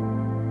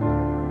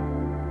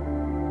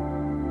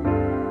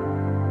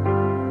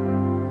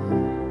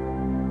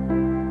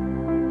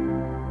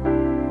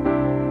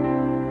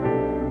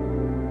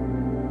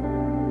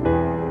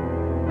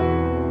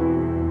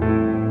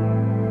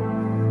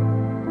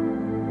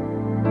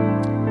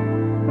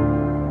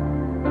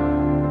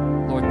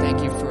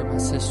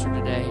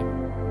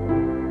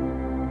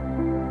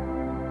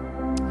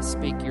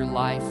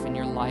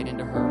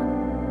 Into her.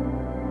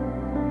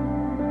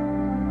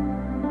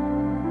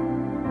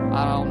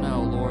 I don't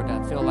know, Lord.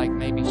 I feel like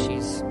maybe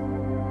she's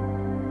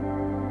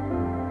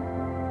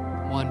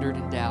wondered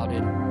and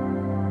doubted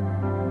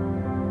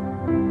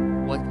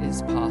what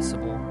is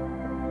possible.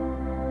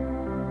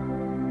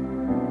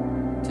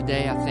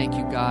 Today, I thank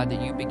you, God,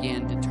 that you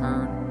begin to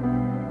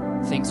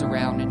turn things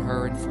around in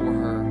her and for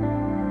her.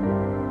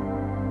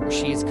 Where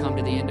she has come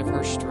to the end of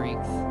her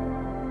strength,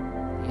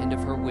 the end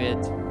of her wit.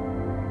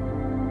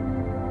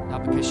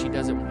 Not because she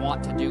doesn't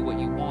want to do what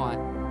you want.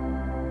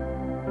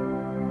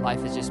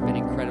 Life has just been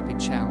incredibly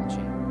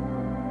challenging.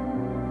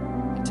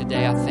 And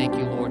today I thank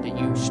you, Lord, that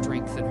you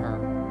strengthen her.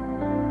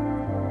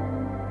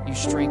 You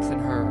strengthen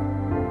her.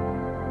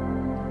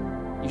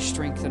 you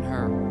strengthen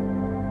her.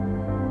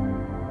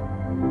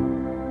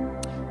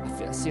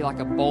 I see like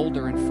a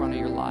boulder in front of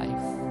your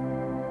life.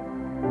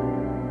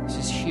 It's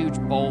this huge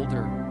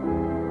boulder.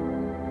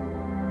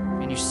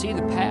 And you see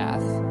the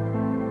path.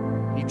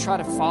 And you try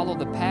to follow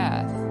the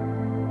path.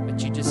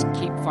 But you just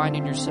keep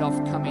finding yourself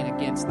coming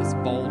against this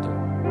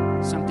boulder.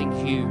 Something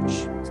huge.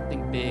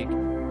 Something big.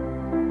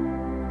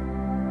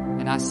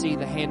 And I see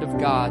the hand of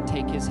God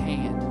take his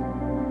hand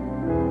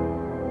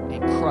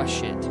and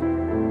crush it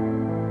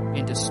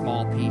into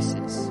small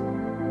pieces.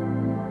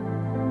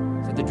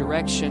 So the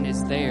direction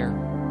is there,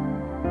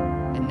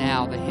 and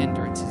now the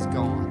hindrance is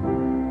gone.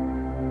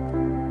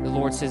 The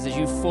Lord says, as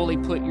you fully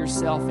put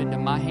yourself into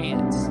my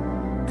hands,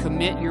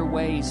 commit your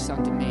ways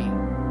unto me.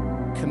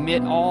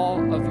 Commit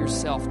all of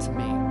yourself to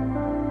me.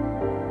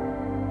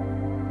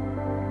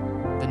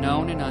 The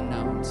known and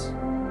unknowns,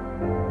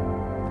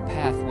 the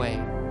pathway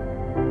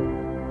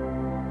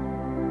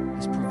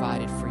is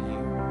provided for you.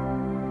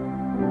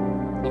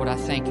 Lord, I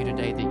thank you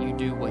today that you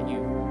do what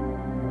you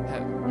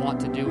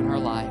want to do in her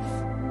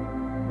life.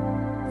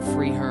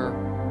 Free her,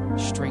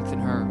 strengthen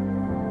her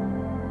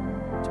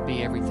to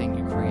be everything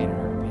you created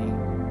her to be.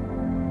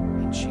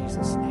 In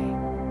Jesus' name.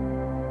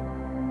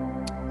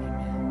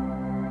 Amen.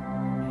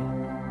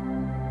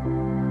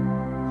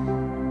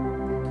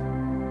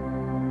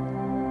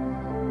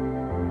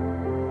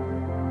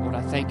 Amen. Lord,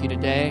 I thank you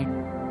today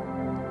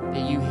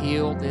that you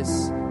heal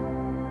this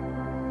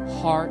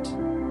heart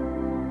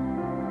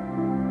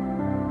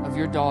of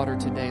your daughter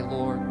today,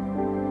 Lord.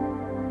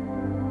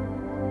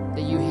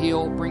 That you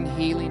bring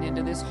healing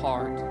into this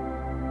heart.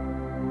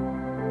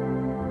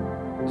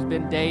 There's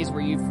been days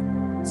where you've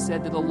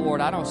said to the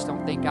Lord, I just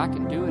don't think I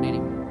can do it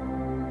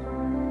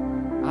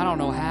anymore. I don't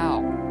know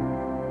how.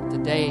 But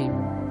today,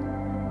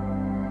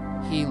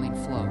 healing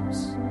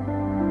flows.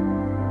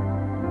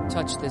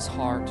 Touch this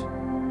heart.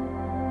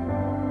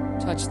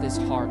 Touch this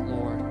heart,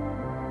 Lord.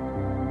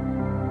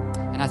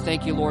 And I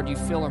thank you, Lord, you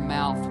fill her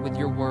mouth with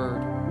your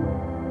word.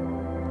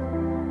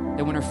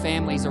 That when her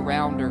family's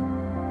around her,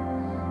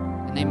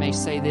 and they may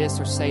say this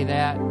or say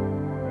that,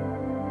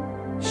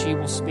 she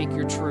will speak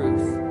your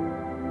truth.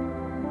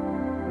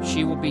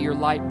 She will be your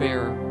light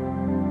bearer,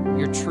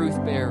 your truth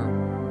bearer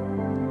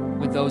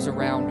with those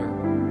around her.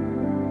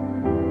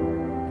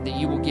 And that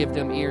you will give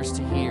them ears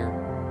to hear,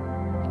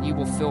 and you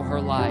will fill her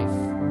life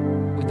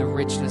with the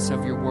richness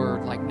of your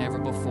word like never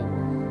before.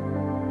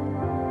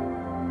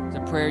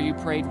 The prayer you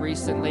prayed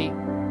recently,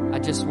 I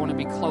just want to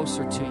be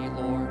closer to you,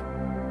 Lord.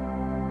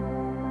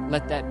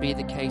 Let that be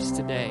the case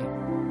today.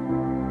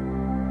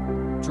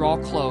 Draw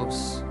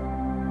close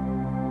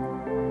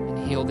and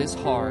heal this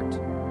heart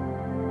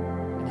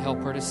and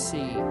help her to see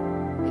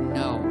and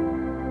know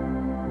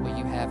what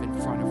you have in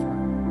front of her.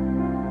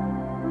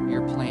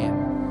 Your plan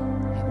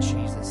in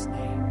Jesus' name.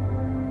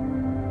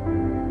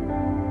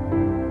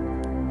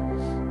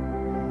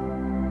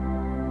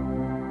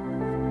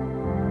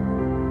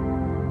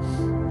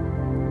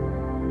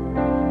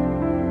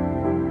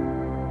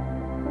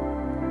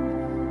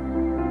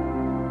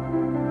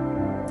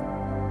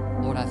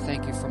 Lord, I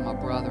thank you for my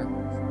brother.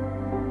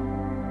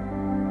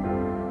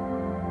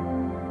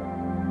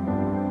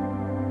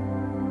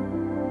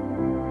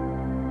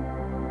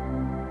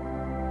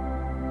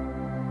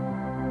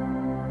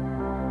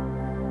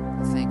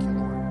 I thank you,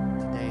 Lord,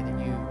 today that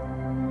you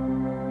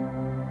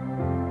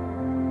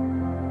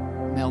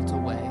melt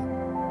away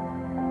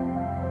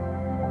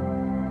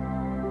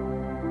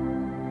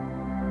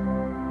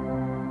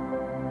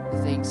the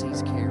things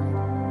he's carried.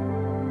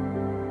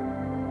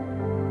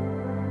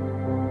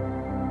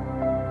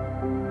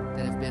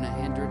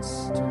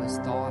 To his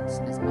thoughts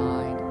and his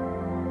mind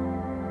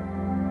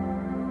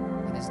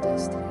and his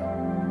destiny.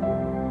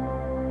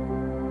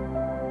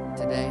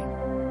 Today,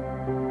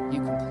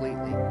 you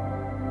completely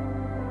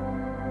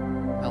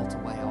melt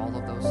away all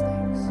of those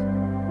things.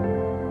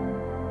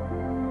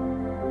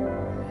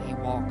 And he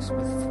walks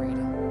with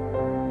freedom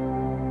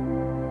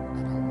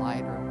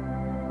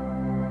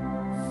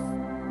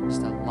and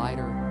just a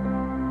lighter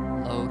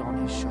load on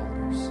his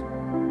shoulders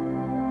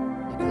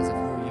because of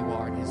who you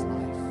are in his life.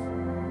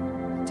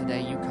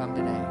 Today you come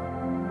today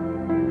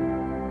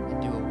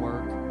and do a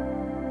work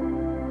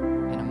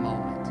in a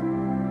moment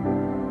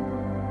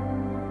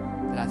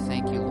that I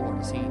thank you, Lord,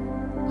 as he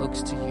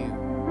looks to you,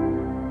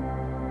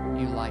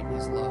 you lighten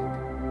his load.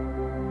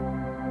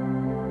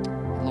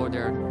 And Lord,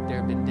 there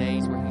have been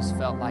days where he's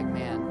felt like,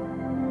 man,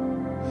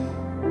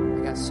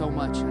 I got so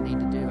much I need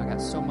to do. I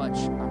got so much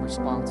I'm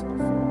responsible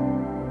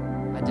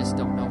for. I just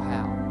don't know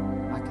how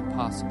I can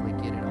possibly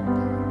get it all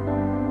done.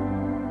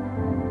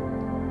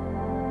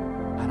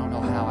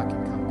 How I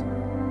can come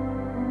through.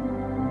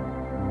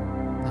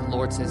 And the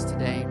Lord says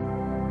today,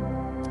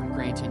 I'm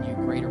granting you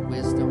greater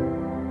wisdom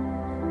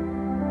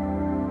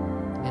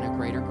and a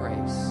greater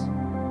grace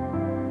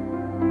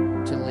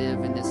to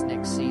live in this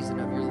next season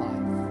of your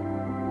life,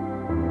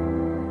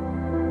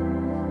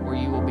 where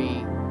you will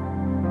be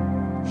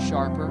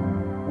sharper,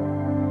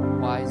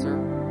 wiser,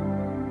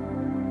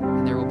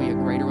 and there will be a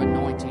greater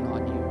anointing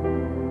on you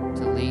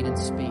to lead and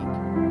speak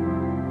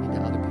into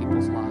other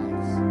people's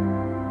lives.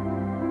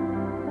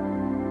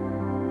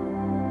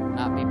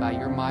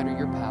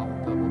 your power,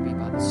 but will be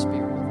by the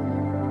Spirit of the Lord.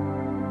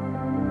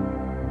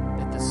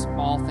 That the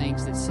small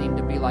things that seem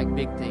to be like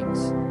big things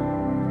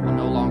will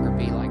no longer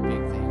be like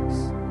big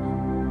things.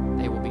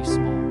 They will be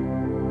small.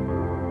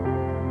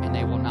 And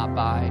they will not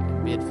vie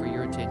and bid for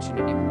your attention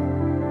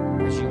anymore.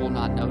 Because you will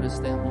not notice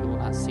them, you will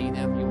not see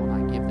them, you will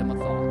not give them a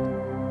thought.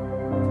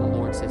 The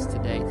Lord says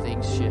today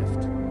things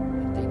shift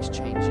and things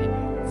change in you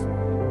and for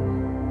you.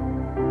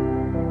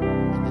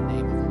 In the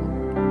name of the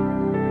Lord.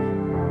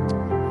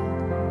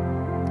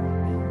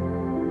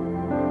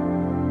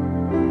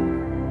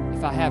 Amen.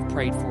 If I have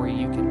prayed for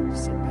you, you can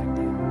sit back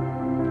down.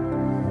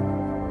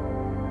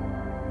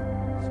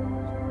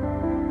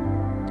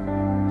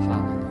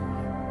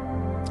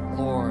 Hallelujah.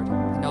 Lord,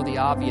 I know the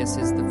obvious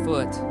is the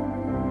foot.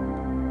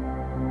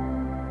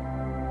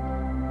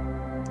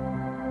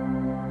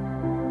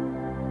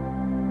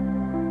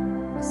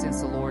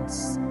 Since the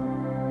Lord's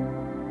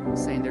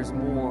saying there's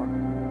more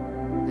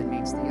than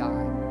meets the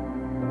eye,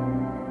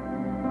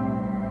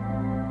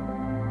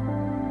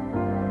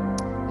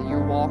 that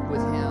your walk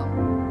with Him,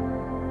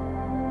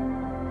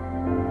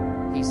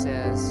 He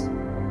says,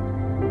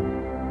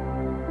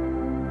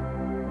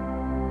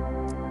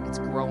 it's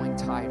growing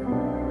tighter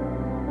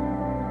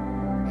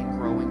and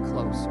growing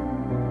closer.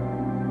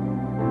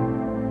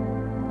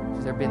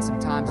 There have been some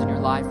times in your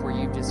life where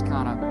you've just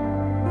kind of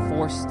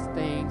forced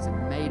things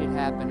and made it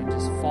happen and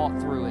just fought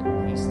through it.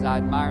 He says, I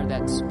admire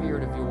that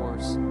spirit of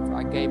yours, for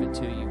I gave it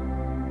to you.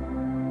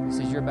 He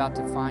says, you're about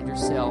to find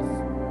yourself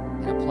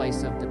in a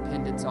place of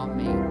dependence on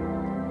me.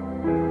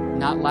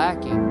 Not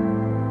lacking,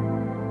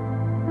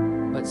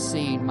 but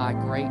seeing my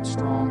great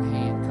strong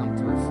hand come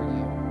through for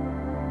you.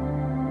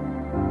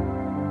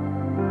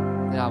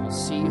 That I will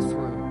see you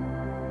through.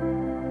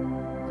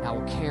 And I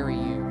will carry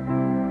you.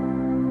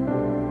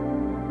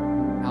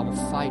 And I will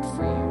fight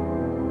for you.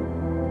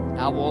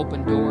 I will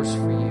open doors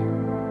for you,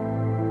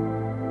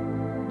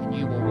 and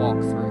you will walk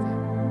through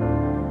them.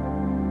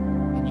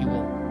 And you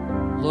will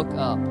look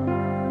up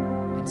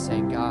and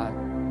say, God,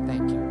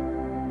 thank you.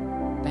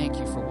 Thank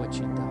you for what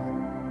you've done.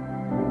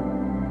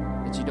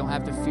 That you don't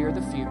have to fear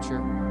the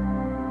future.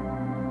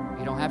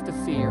 You don't have to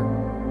fear.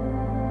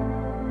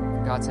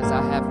 God says,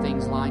 I have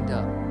things lined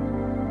up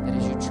that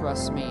as you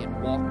trust me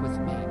and walk with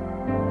me,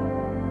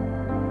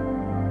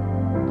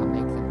 I'll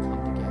make them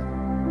come together.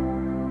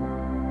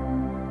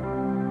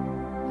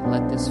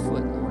 Let this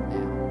foot, Lord,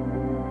 now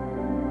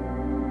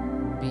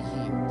be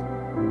healed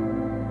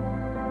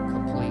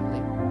completely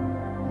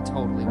and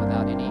totally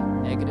without any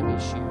negative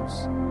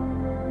issues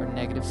or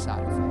negative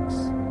side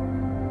effects.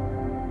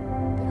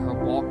 That her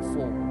walk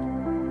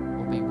forward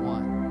will be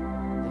one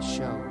that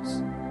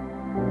shows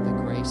the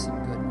grace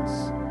and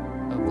goodness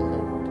of the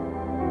Lord.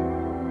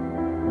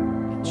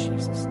 In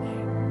Jesus'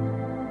 name.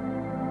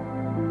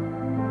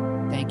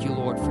 Thank you,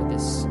 Lord, for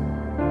this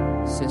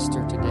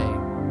sister today.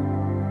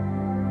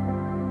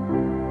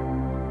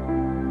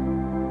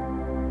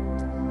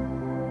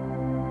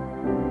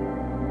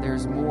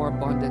 There's more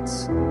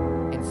abundance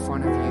in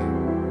front of you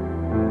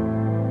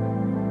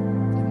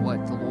than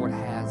what the Lord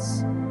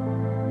has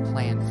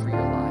planned for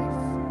your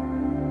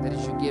life. That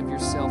as you give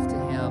yourself to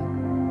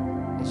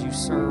Him, as you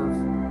serve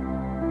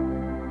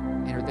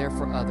and are there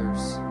for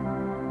others,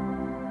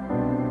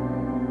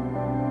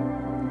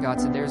 God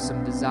said there's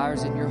some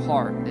desires in your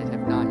heart that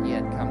have not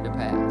yet come to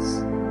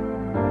pass.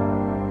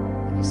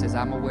 And He says,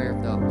 I'm aware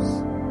of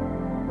those.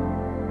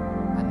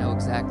 I know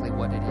exactly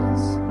what it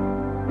is.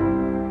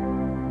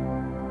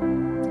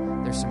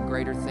 There's some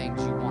greater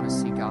things you want to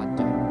see God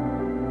do.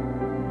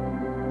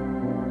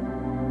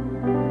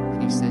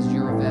 And He says,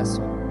 you're a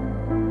vessel.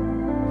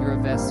 You're a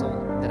vessel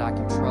that I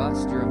can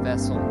trust. You're a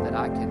vessel that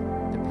I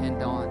can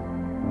depend on.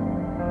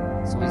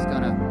 So He's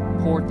going to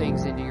pour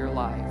things into your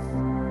life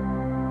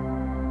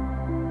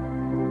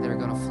that are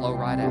going to flow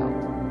right out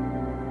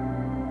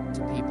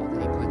to people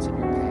that He puts in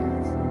your path.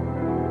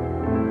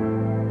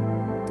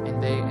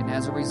 And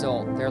as a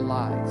result, their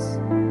lives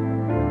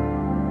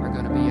are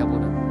going to be able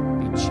to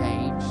be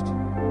changed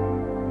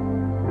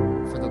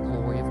for the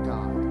glory of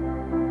God.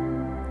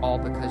 All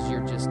because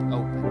you're just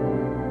open.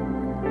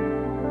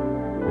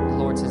 The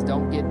Lord says,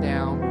 don't get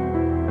down.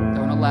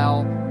 Don't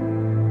allow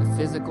the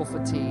physical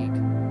fatigue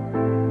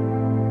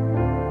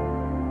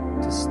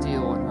to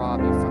steal and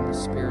rob you from the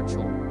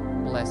spiritual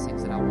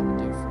blessings that I want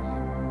to do for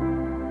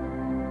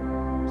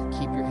you. So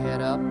keep your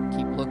head up.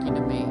 Keep looking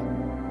to me.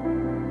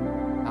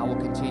 I will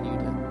continue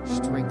to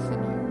strengthen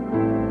you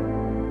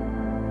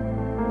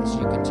as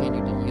you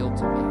continue to yield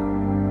to me.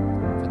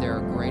 For there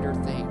are greater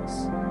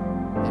things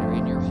that are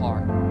in your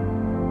heart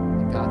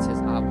that God says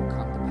I will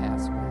come to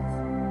pass with.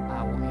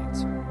 I will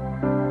answer.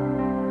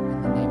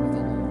 In the name of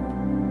the Lord.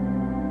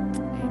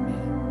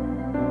 Amen.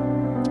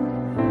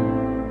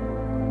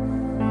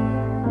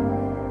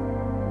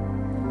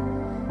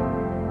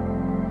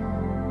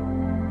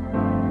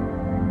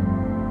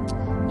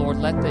 Amen. Lord,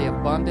 let the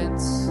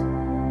abundance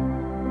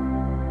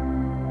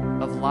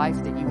of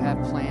life that you have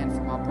planned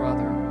for my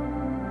brother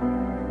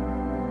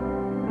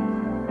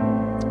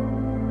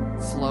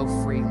flow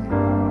freely.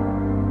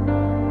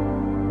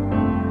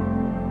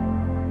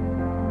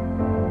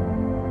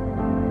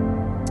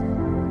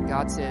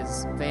 God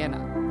says,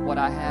 Van, what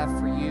I have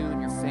for you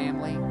and your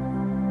family,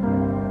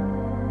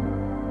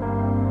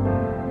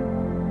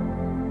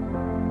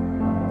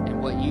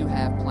 and what you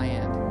have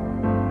planned,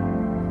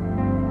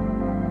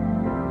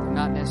 they're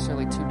not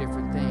necessarily two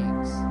different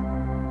things.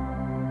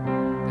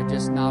 They're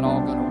just not all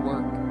going to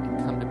work and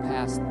come to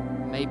pass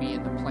maybe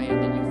in the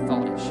plan that you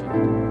thought it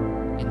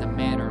should, in the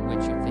manner in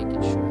which you think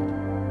it should.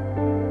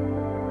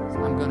 So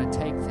I'm going to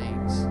take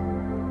things,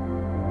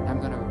 and I'm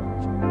going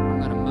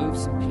to move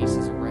some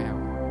pieces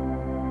around.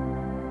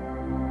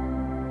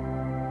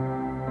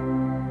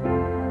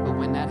 But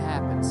when that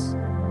happens,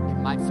 it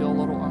might feel a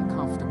little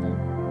uncomfortable.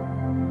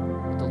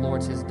 But the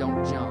Lord says,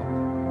 don't jump,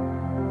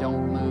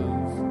 don't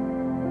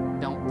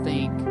move, don't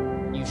think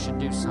you should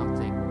do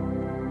something,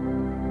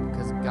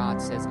 because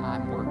God says,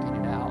 I'm working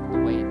it out the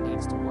way it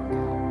needs to work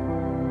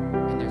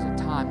out. And there's a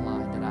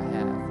timeline that I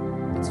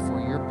have that's for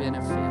your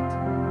benefit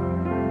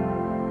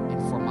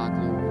and for my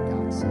glory,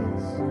 God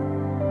says.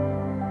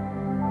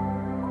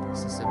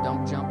 So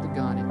don't jump the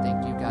gun and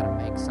think you got to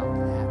make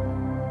something happen.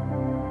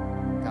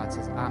 God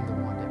says, I'm the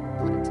one that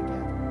will put it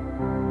together.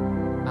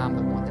 I'm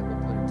the one that will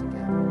put it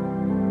together.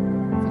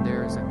 For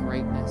there is a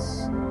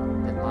greatness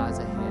that lies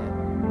ahead.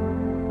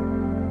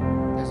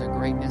 There's a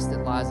greatness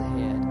that lies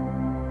ahead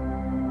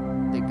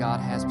that God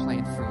has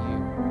planned for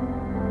you.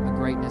 A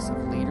greatness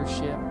of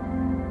leadership,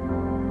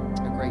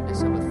 a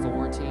greatness of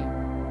authority,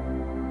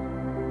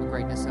 a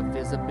greatness of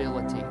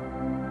visibility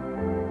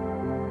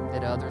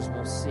that others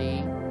will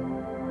see,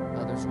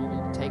 others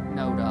will take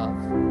note of,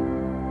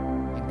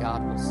 and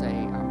God will say,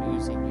 I'm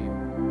using you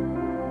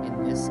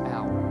in this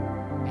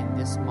hour, in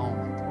this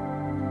moment,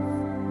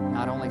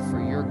 not only for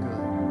your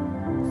good,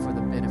 but for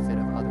the benefit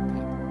of other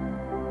people.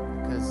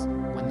 Because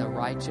when the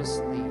righteous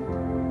lead,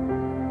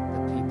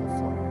 the people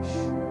flourish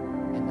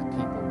and the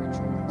people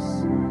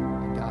rejoice.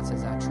 And God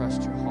says, I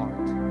trust your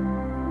heart.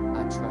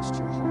 I trust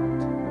your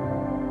heart.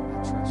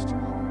 I trust your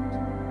heart.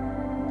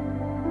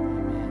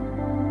 Amen.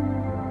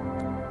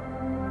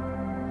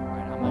 All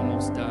right, I'm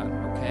almost done,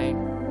 okay?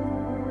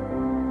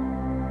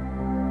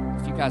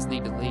 If you guys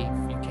need to leave,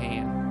 you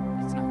can.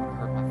 It's not going to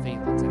hurt my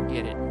feelings. I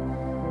get it.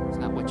 It's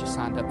not what you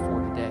signed up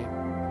for today.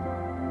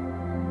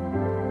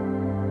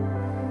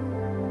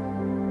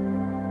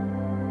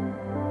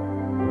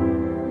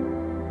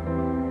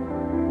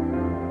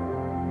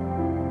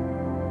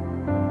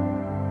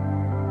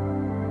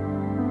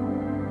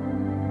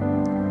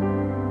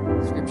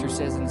 Scripture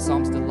says in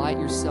Psalms, delight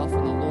yourself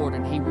in the Lord,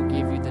 and He will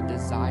give you the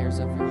desires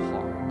of your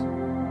heart.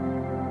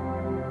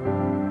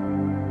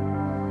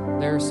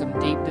 There are some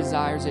deep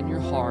desires in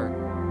your heart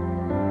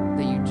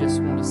that you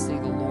just want to see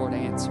the Lord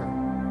answer,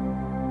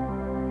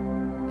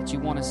 that you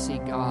want to see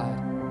God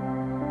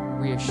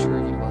reassure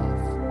you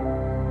of.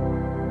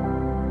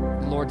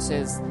 The Lord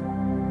says,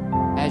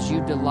 as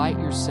you delight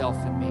yourself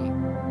in me,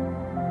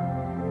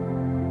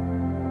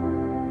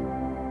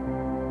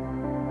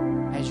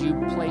 as you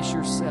place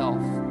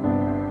yourself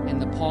in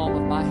the palm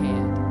of my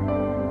hand,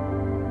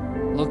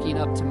 looking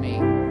up to me,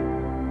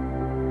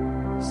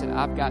 He said,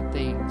 I've got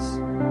things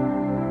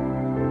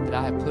that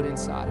I have put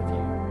inside of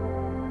you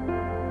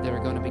that are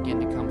going to begin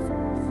to come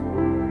forth.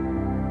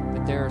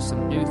 But there are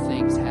some new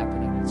things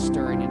happening and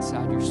stirring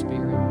inside your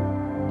spirit.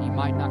 You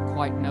might not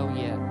quite know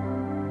yet,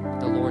 but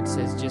the Lord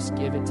says, just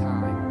give it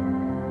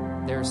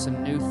time. There are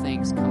some new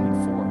things coming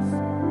forth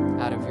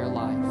out of your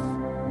life.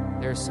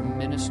 There's some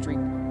ministry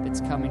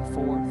that's coming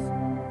forth.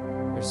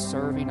 There's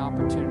serving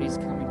opportunities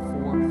coming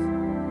forth.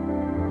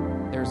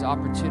 There's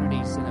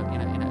opportunities in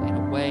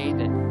a way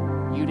that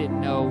you didn't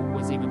know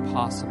was even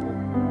possible.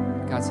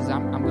 God says,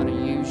 I'm going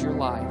to use your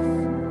life.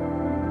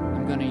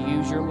 I'm going to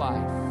use your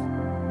life.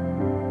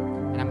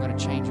 And I'm going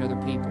to change other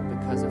people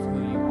because of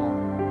who you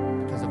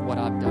are, because of what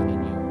I've done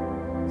in you.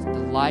 So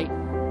delight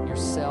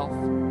yourself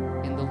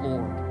in the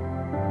Lord,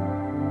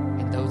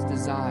 and those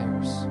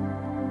desires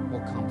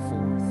will come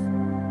forth.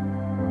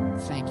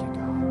 Thank you, God.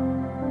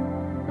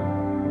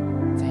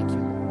 Thank you,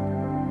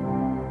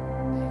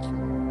 Lord. Thank you,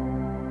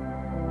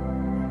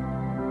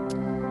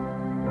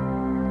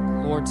 Lord.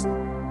 The Lord's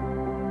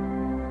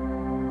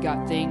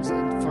got things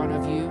in front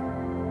of you,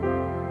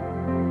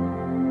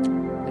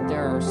 that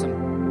there are some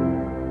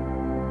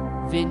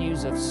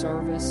venues of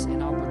service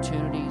and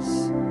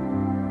opportunities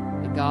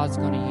that God's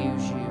going to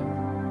use you.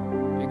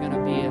 You're going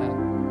to be a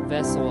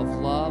vessel of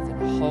love and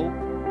hope.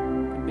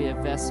 You're going to be a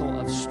vessel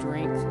of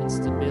strength and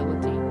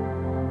stability.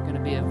 You're going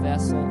to be a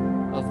vessel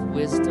of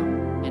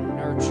wisdom and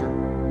nurture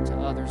to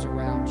others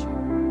around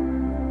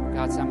you.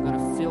 God said, I'm going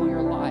to fill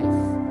your life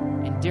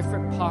in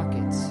different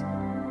pockets,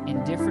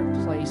 in different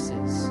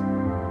places,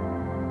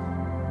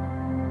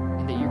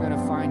 and that you're going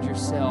to find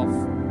yourself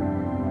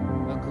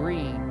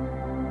agreeing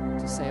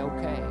to say,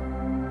 okay,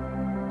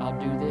 I'll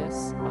do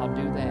this, I'll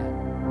do that.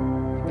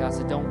 And God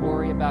said, don't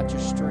worry about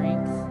your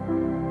strength.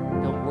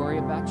 Don't worry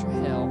about your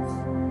health.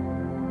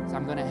 So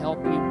I'm going to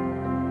help you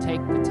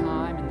take the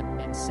time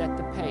and set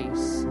the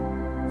pace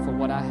for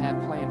what I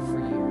have planned for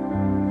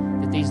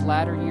you. That these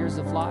latter years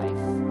of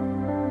life,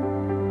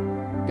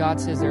 God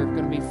says they're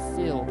going to be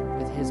filled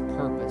with His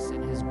purpose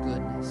and His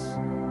goodness.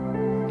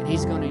 And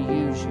He's going to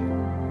use you.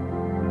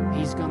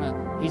 He's going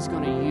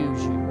to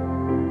use you.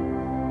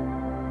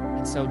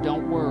 And so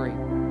don't worry.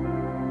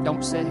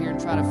 Don't sit here and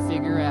try to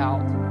figure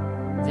out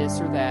this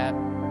or that.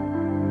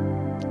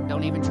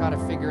 Don't even try to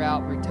figure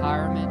out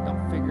retirement.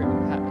 Don't figure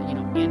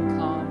out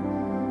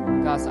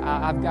income. Because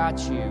I've got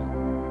you.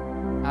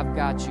 I've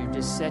got you.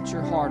 Just set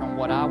your heart on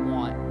what I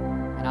want,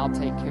 and I'll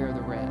take care of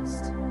the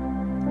rest.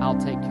 I'll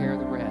take care of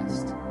the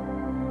rest.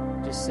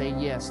 Just say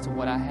yes to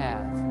what I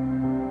have,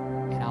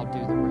 and I'll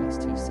do the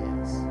rest, he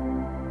says.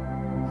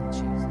 In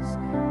Jesus'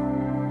 name.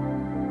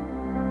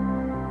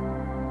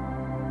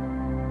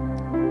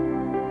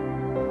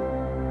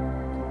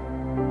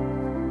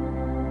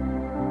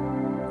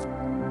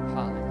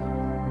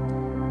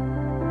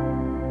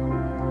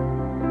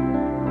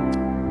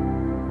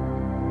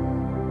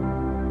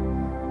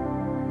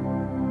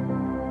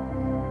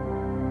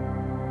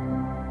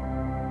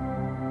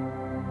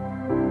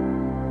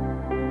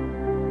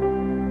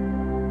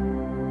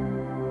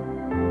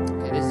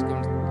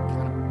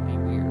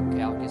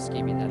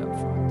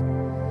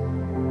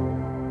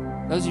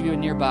 Those of you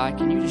nearby,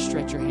 can you just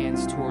stretch your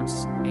hands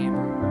towards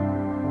Amber?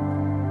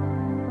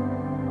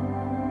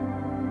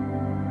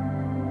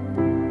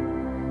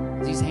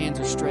 These hands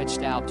are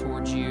stretched out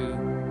towards you.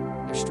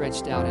 They're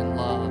stretched out in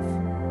love.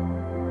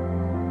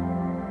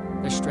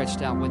 They're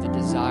stretched out with a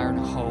desire and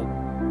a hope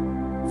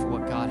for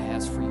what God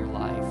has for your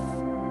life.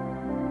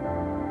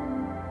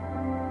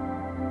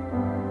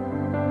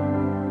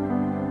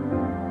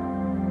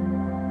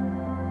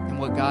 And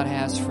what God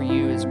has for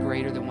you is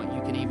greater than what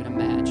you can even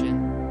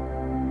imagine.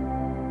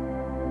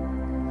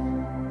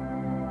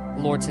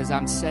 The Lord says,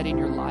 I'm setting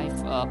your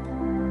life up.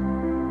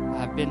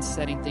 I've been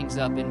setting things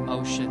up in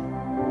motion.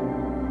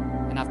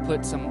 And I've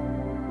put some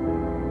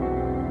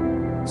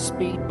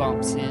speed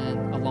bumps in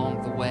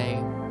along the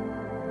way.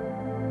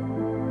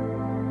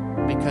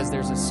 Because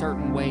there's a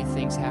certain way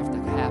things have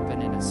to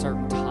happen in a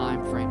certain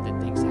time frame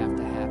that things have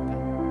to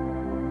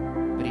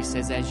happen. But he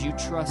says, as you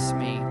trust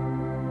me,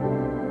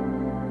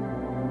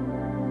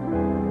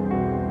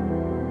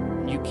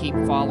 you keep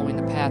following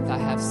the path I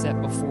have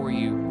set before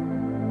you,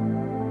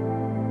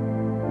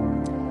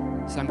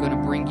 so I'm going to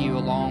bring you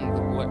along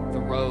the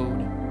road,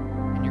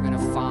 and you're going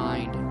to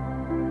find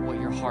what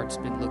your heart's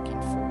been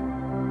looking for.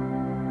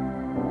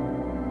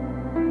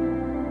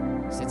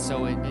 He said,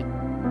 so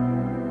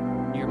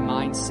your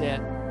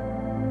mindset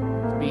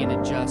is being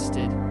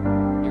adjusted.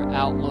 Your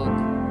outlook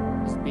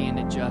is being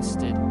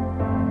adjusted.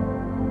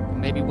 And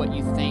maybe what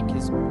you think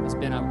has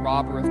been a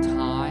robber of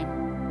time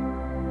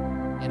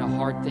and a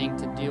hard thing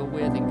to deal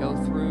with and go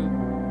through,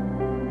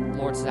 the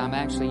Lord said, I'm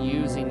actually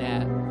using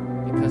that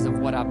because of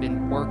what I've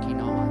been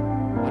working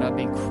on, what I've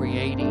been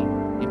creating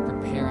and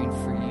preparing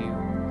for you,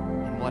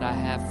 and what I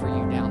have for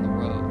you down the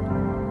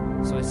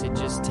road. So I said,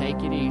 just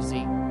take it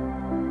easy.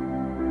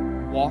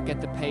 Walk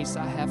at the pace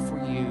I have for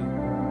you.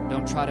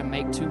 Don't try to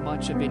make too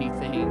much of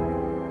anything.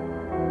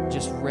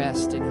 Just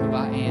rest in who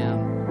I am,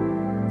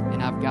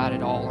 and I've got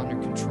it all under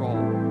control.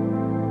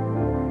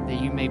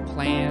 That you may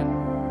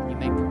plan, you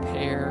may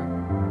prepare,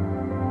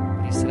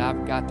 but he said,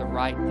 I've got the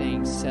right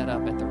things set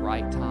up at the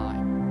right time.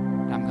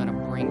 I'm going to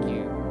bring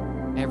you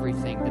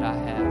everything that I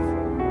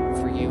have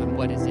for you, and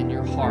what is in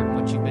your heart,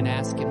 what you've been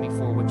asking me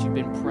for, what you've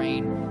been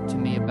praying to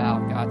me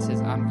about. God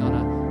says, I'm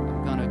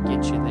gonna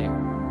get you there.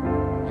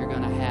 You're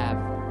going to have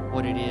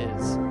what it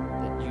is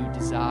that you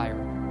desire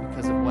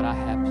because of what I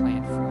have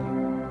planned for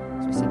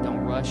you. So I said,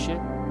 don't rush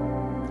it.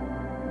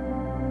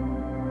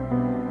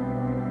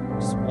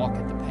 Just walk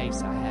at the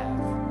pace I have.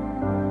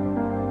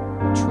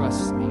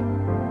 Trust me.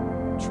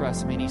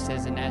 Trust me. And he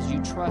says, and as you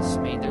trust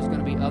me, there's going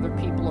to be other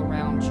people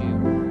around you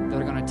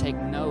that are going to take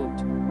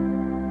note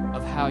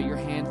of how you're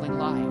handling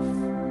life.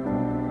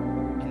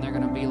 And they're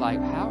going to be like,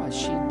 how is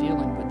she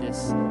dealing with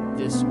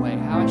this way?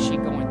 How is she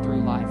going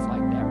through life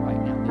like that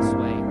right now, this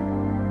way?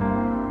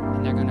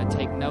 And they're going to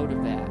take note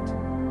of that.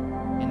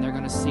 And they're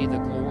going to see the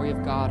glory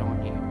of God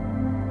on you.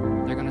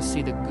 They're going to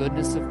see the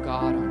goodness of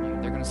God on you.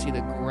 They're going to see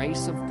the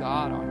grace of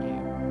God on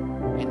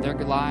you. And their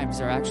lives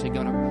are actually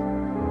going to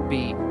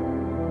be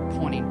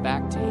pointing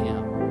back to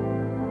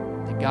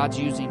Him. That God's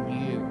using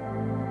you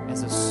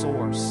as a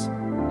source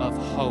of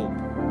hope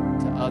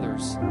to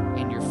others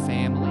in your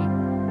family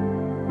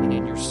and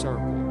in your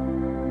circle.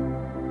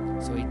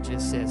 So He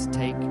just says,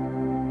 take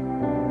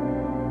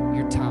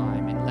your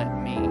time and let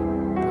me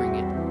bring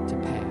it to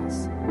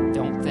pass.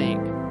 Don't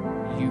think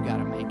you got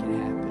to make it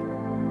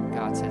happen.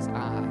 God says,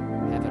 I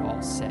have it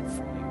all set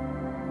for you.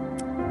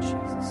 In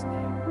Jesus' name.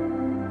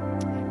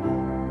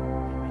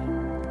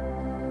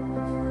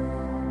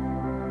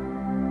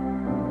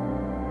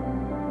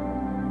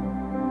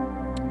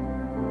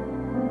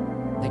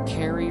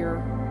 Carrier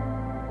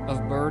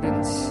of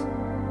burdens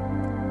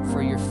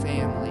for your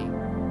family.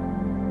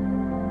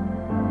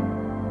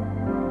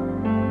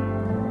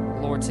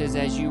 The Lord says,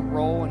 as you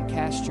roll and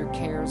cast your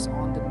cares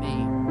onto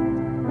me,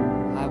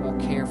 I will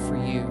care for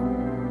you.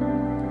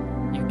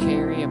 You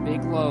carry a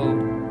big load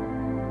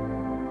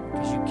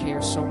because you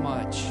care so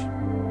much.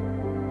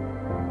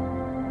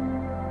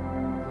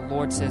 The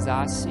Lord says,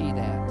 I see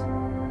that.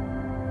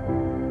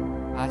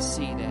 I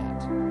see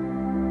that.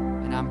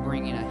 And I'm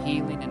bringing a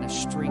healing and a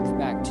strength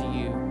back to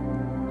you,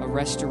 a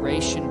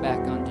restoration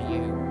back unto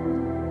you.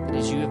 That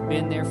as you have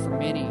been there for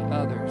many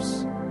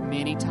others,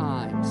 many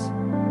times,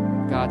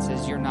 God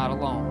says, you're not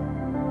alone.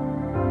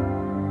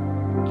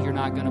 You're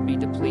not going to be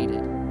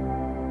depleted.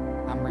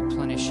 I'm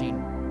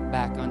replenishing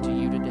back unto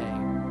you today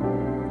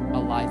a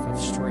life of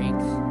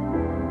strength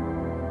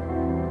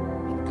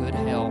and good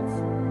health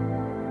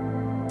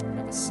and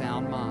of a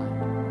sound mind.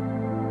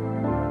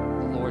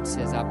 The Lord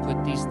says, I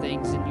put these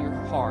things in your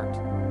heart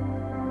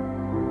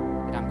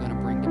that I'm going to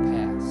bring to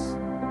pass.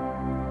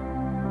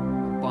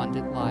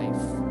 Abundant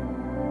life,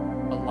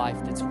 a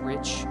life that's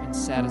rich and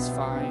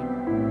satisfying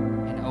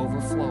and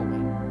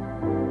overflowing.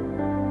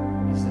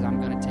 He says,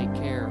 I'm going to take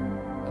care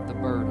of the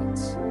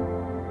burdens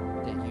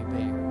that you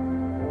bear.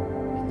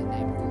 In the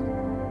name of the Lord.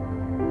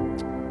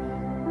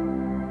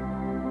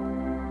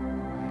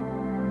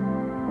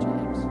 Amen.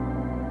 James.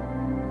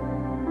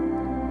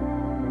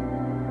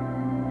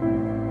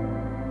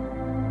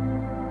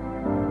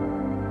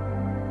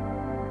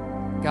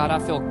 God, I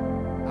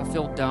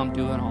feel dumb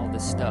doing all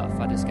this stuff.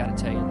 I just got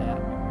to tell you that.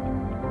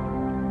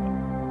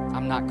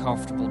 I'm not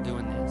comfortable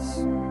doing this.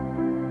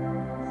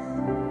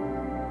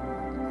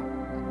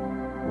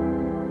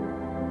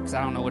 Because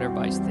I don't know what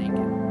everybody's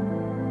thinking.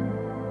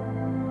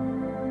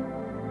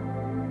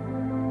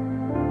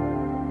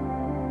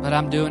 But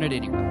I'm doing it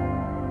anyway.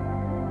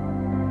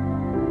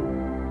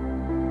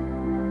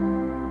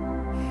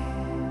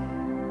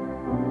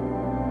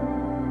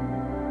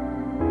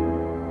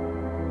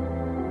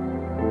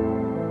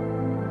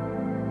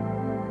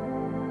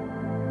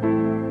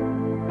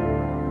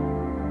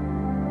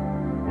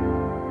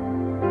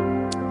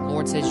 The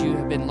Lord says you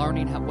have been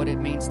learning what it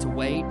means to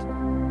wait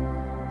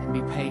and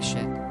be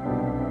patient.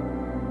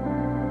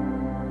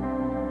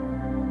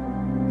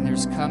 And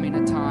there's coming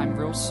a time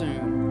real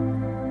soon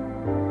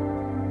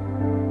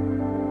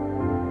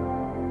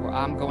where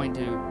I'm going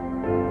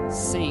to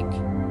sync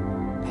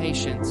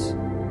patience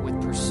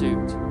with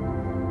pursuit.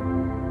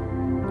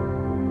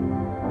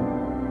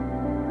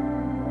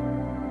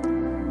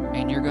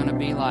 And you're going to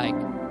be like,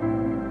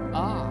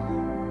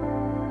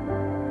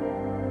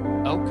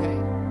 okay.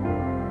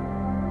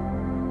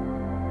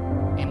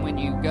 And when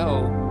you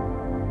go,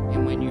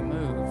 and when you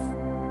move,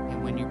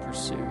 and when you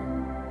pursue,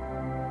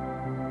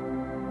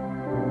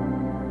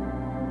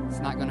 it's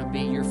not going to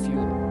be your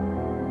fuel.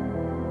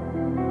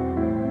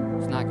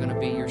 It's not going to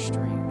be your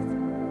strength.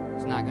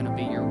 It's not going to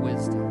be your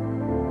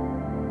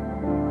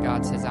wisdom.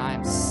 God says, I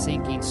am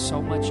syncing so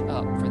much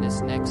up for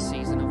this next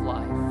season of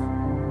life.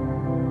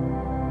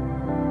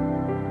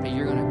 But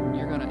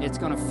it's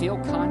going to feel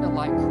kind of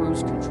like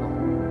cruise control.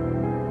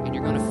 And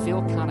you're going to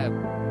feel kind of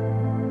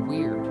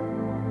weird.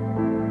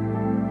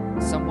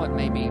 Somewhat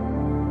maybe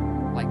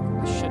like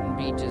I shouldn't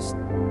be just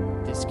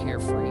this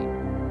carefree.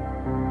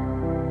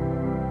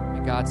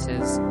 But God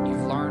says,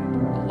 you've learned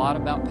a lot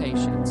about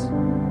patience.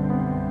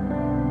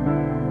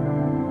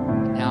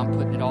 And now I'm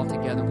putting it all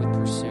together with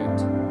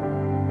pursuit.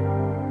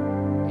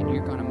 And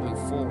you're going to move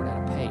forward at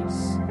a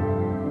pace.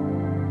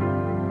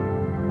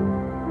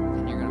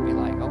 And you're going to be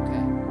like,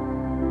 okay.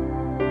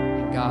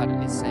 And God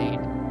is saying,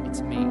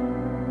 it's me.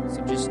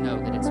 So just know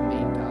that it's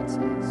me, God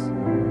says,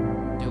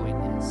 doing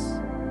this.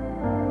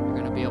 You're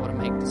going to be able to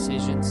make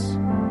decisions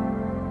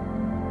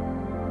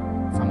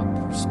from a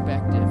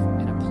perspective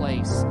and a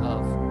place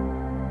of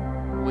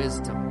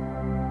wisdom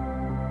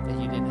that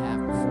you didn't have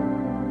before,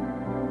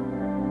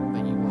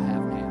 but you will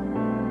have now.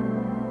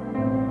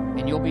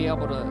 And you'll be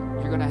able to,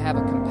 you're going to have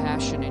a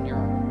compassion in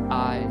your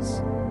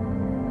eyes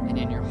and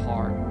in your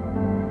heart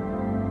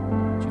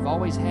that you've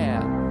always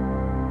had.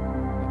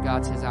 And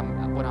God says,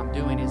 what I'm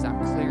doing is I'm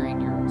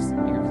clearing your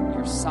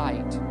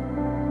sight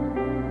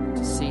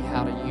to see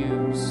how to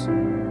use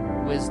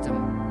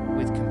wisdom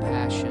with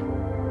compassion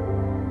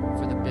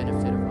for the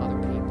benefit of other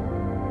people.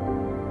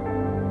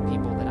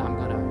 People that I'm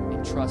going to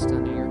entrust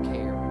under your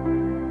care.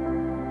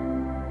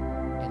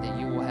 And that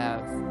you will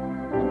have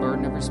a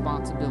burden of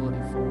responsibility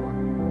for.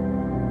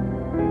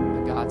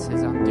 But God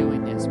says, I'm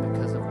doing this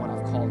because of what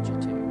I've called you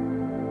to.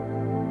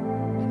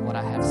 And what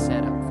I have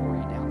set up for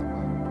you down the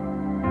road.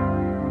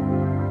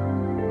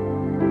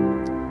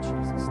 In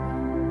Jesus' name.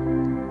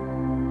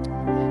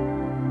 Amen.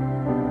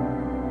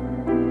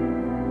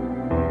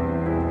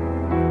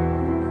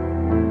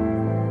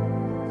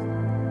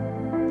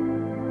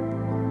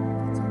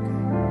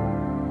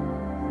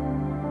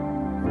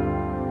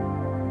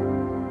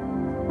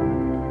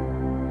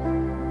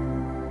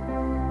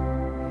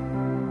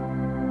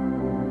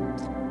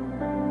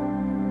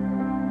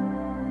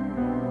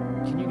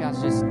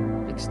 Just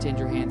extend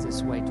your hands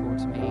this way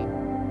towards me.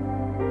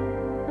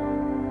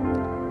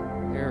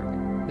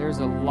 There's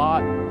a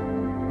lot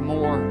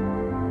more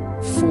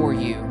for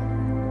you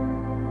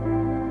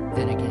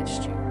than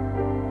against you.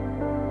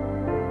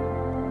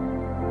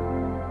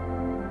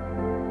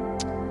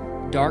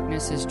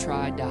 Darkness has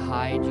tried to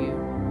hide you.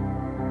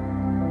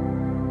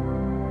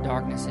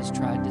 Darkness has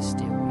tried to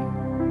steal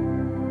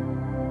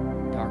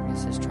you.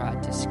 Darkness has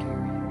tried to scare you.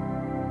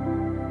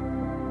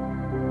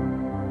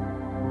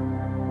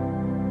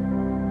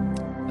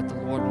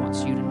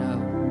 wants you to know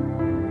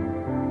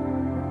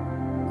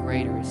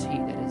greater is He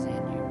that is in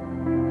you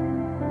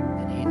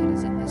than he that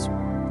is in this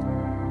world.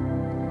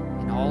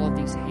 And all of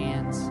these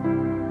hands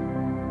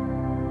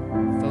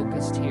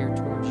focused here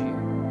towards you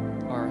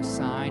are a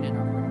sign and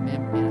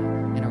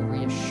a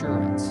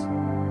reassurance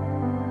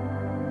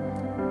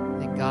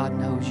that God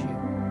knows you,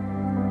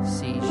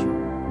 sees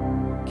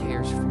you,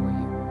 cares for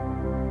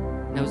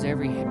you, knows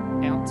every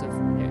ounce of,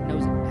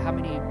 knows how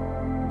many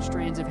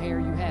strands of hair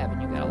you have,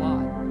 and you got a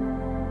lot.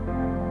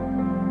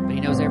 But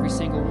He knows every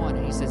single one.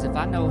 And He says, if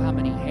I know how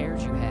many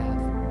hairs you have,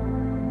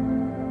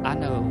 I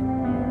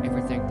know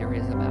everything there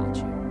is about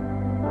you.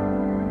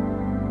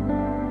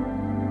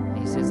 And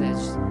He says,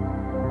 as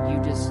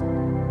you just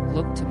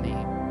look to me,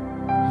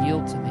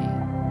 yield to me,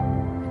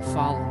 and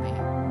follow me,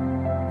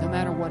 no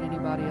matter what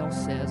anybody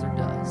else says or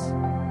does,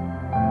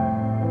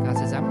 God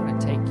says, I'm going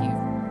to take you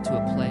to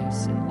a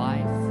place in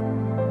life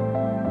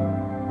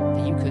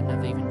that you couldn't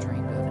have even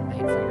dreamed of and made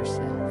for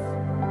yourself.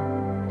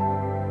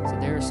 So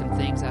there are some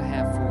things I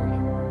have for you,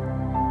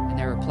 and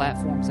there are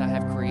platforms I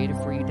have created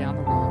for you down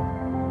the road.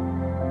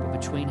 But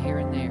between here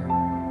and there,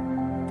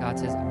 God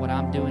says, what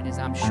I'm doing is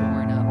I'm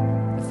shoring up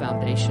the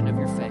foundation of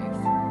your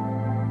faith.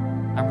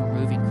 I'm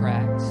removing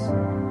cracks,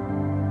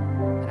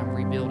 and I'm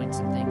rebuilding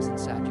some things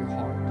inside your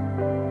heart.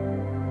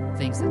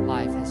 Things that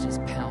life has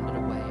just pounded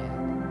away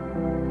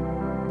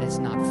at. That's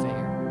not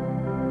fair.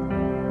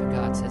 But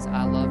God says,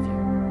 I love you.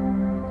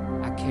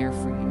 I care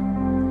for you.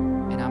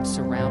 And I'm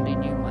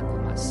surrounding you with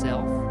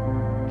myself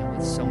and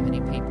with so many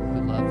people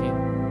who love you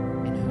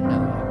and who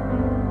know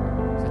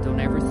you. So don't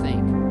ever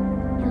think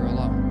you're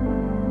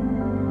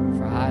alone.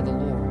 For I, the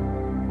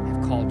Lord,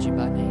 have called you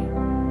by name.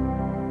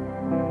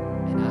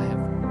 And I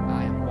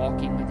am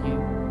walking with you,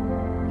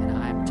 and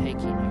I am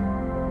taking you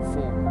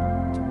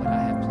forward to what I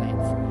have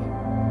planned for you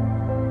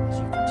as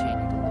you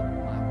continue to look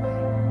my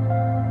way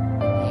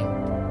and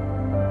yield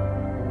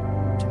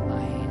to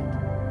my hand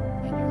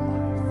in your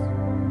life.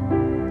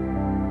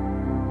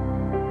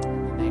 In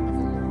the name of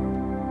the Lord.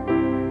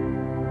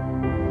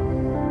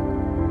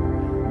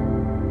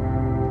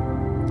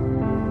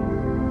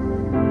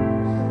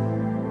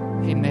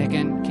 Hey,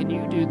 Megan, can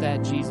you do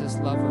that, Jesus,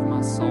 lover of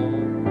my soul?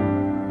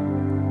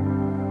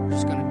 We're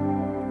just going to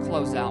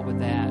close out with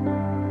that.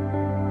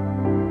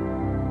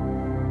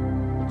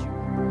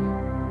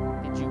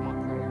 Did you want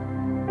prayer?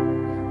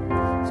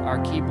 So our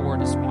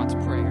keyboardist wants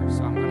prayer,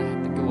 so I'm going to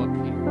have to go up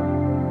here.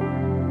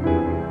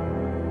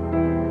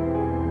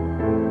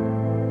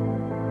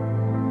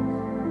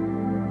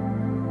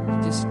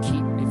 Just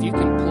keep, if you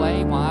can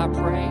play while I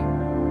pray,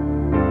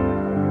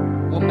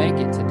 we'll make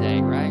it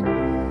today, right?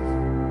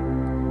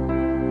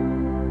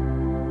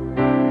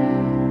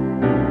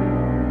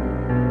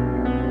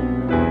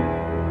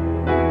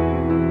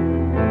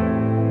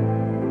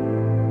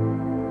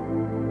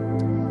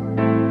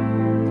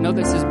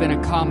 This has been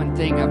a common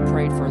thing. I've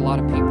prayed for a lot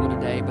of people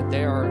today, but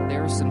there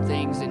are some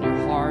things in your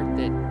heart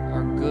that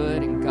are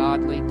good and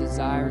godly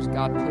desires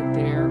God put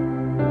there.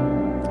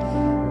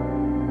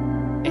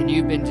 And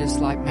you've been just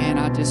like, man,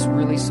 I just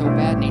really so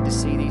bad need to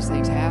see these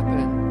things happen.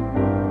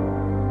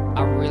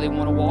 I really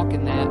want to walk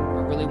in that.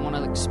 I really want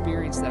to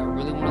experience that. I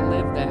really want to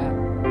live that.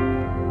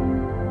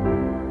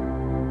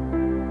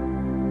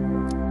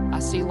 I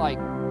see like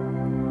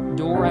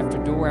door after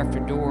door after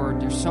door.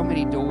 There's so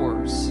many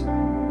doors.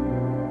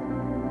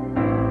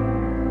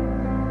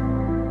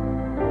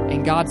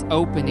 And God's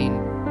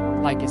opening,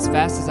 like as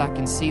fast as I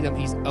can see them,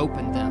 He's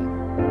opened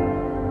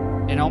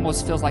them. It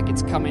almost feels like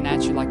it's coming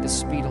at you like the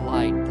speed of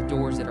light, the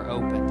doors that are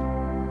opened.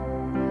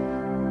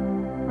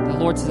 The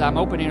Lord says, I'm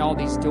opening all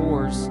these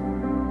doors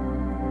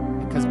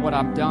because what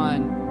I've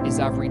done is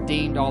I've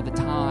redeemed all the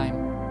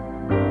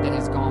time that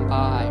has gone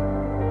by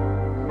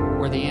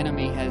where the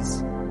enemy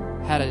has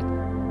had a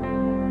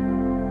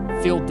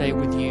field day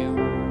with you.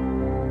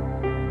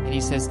 And He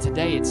says,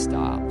 today it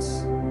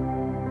stops.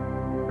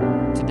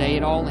 Today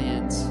it all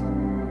ends.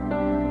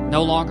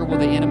 No longer will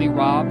the enemy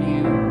rob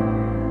you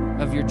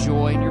of your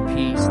joy and your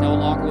peace. No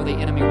longer will the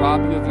enemy rob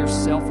you of your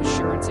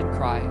self-assurance in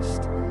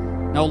Christ.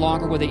 No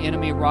longer will the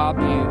enemy rob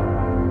you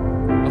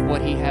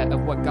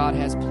of what God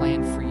has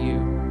planned for you.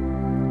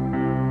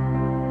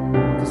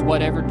 Because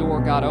whatever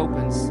door God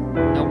opens,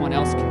 no one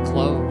else can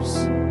close.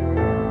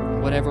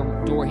 And whatever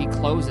door He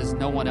closes,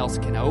 no one else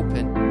can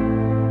open.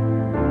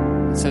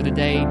 And so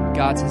today,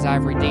 God says,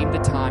 I've redeemed the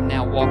time.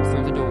 Now walk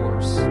through the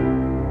doors.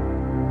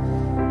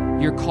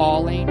 Your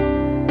calling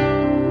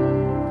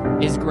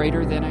is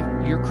greater than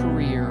your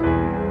career.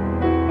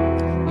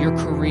 Your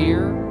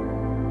career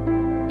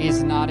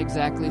is not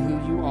exactly who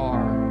you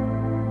are.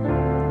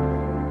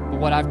 But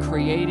what I've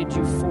created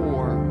you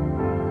for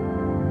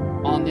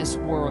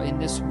in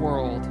this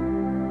world,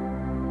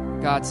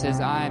 God says,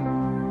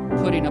 I'm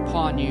putting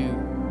upon you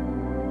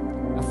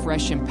a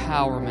fresh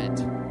empowerment,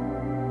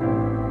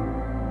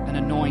 an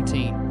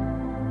anointing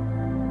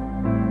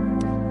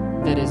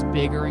that is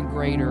bigger and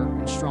greater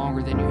and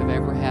stronger than you have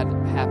ever had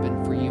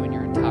happen for you in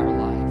your entire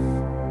life.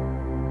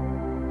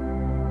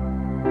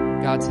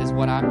 God says,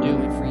 what I'm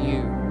doing for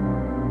you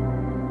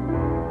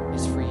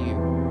is for you.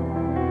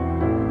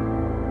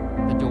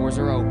 doors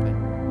are open.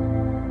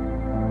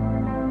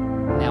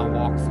 Now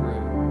walk through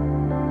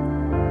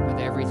with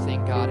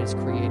everything God has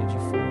created you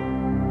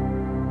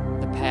for.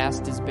 The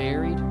past is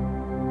buried.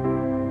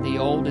 The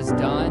old is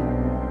done.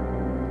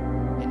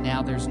 And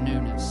now there's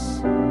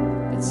newness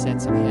that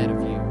sets ahead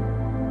of you.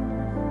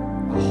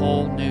 A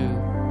whole new,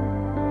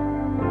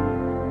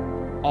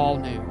 all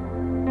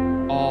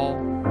new, all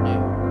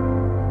new.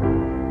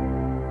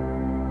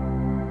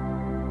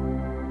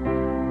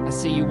 I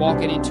see you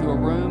walking into a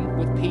room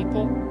with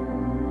people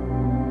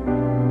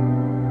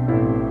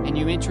and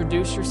you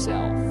introduce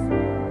yourself.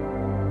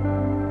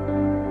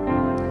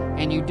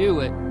 And you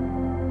do it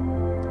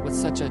with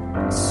such a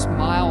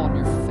smile on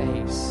your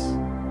face.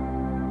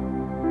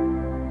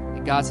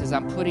 And God says,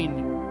 I'm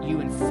putting you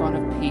in front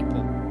of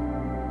people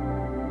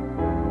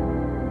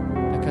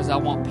because I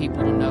want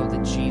people to know the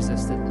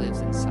Jesus that lives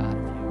inside of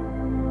you.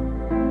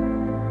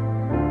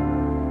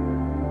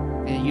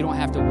 And you don't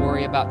have to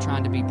worry about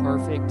trying to be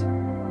perfect,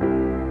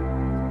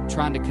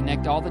 trying to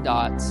connect all the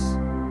dots.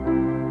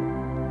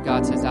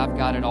 God says, I've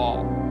got it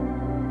all.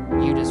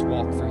 You just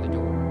walk through the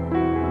door,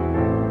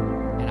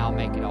 and I'll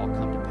make it all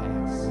come to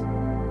pass.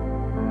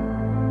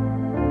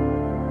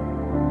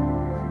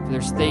 If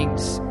there's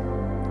things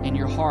in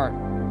your heart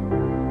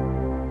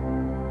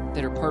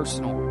that are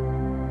personal,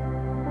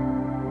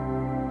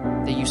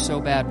 that you so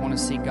bad want to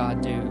see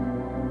God do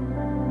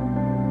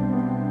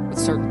with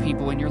certain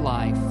people in your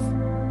life,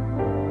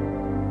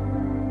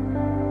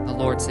 the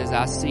Lord says,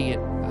 I see it,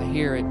 I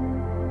hear it.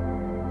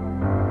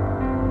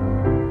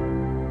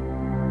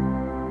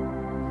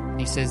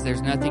 He says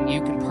there's nothing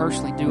you can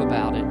personally do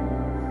about it,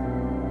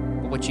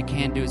 but what you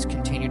can do is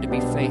continue to be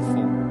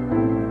faithful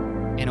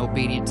and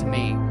obedient to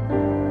me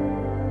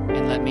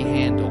and let me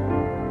handle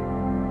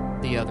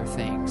the other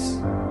things.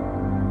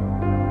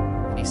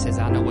 And he says,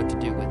 I know what to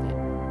do with it.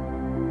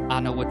 I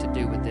know what to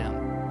do with them.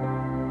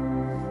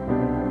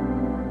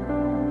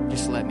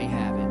 Just let me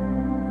have it.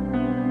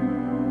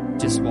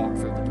 Just walk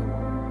through the door.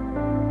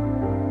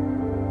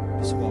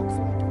 Just walk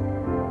through the door.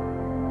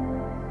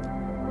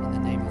 In the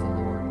name of the Lord.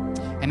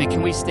 Amen.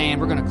 Can we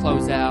stand? We're going to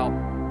close out.